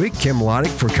guest this week, Kim Loddick,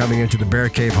 for coming into the Bear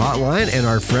Cave Hotline, and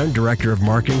our friend, Director of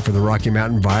Marketing for the Rocky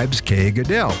Mountain Vibes, Kay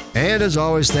Goodell. And as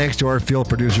always, thanks to our field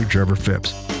producer, Trevor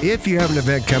Phipps. If you have an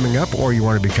event coming up or you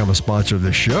want to become a sponsor of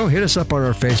the show, hit us up on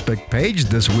our Facebook page,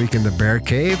 This Week in the Bear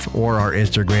Cave, or our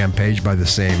Instagram page by the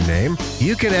same name.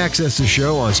 You can access the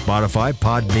show on Spotify,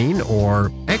 Podbean,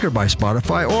 or Anchor by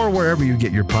Spotify, or wherever you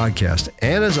get your podcast.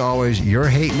 And as always, your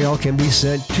hate mail can be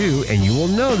sent to, and you will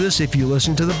know this if you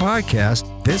listen to the podcast,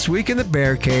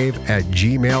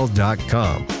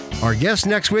 thisweekinthebEarCave@gmail.com. Our guest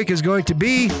next week is going to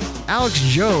be Alex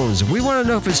Jones. We want to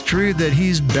know if it's true that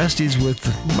he's besties with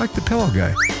Mike the Pillow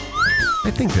Guy. I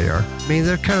think they are. I mean,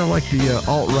 they're kind of like the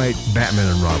alt-right Batman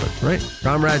and Robin, right?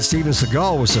 Comrade Steven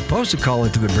Seagal was supposed to call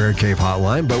into the Bear Cave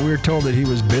Hotline, but we were told that he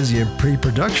was busy in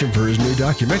pre-production for his new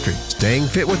documentary, Staying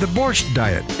Fit with the Borscht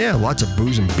Diet. Yeah, lots of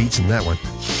booze and beats in that one.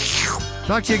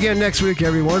 Talk to you again next week,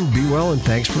 everyone. Be well, and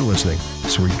thanks for listening.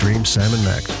 Sweet dreams, Sam and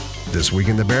Max. This Week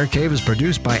in the Bear Cave is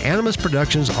produced by Animus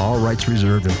Productions, all rights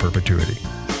reserved in perpetuity.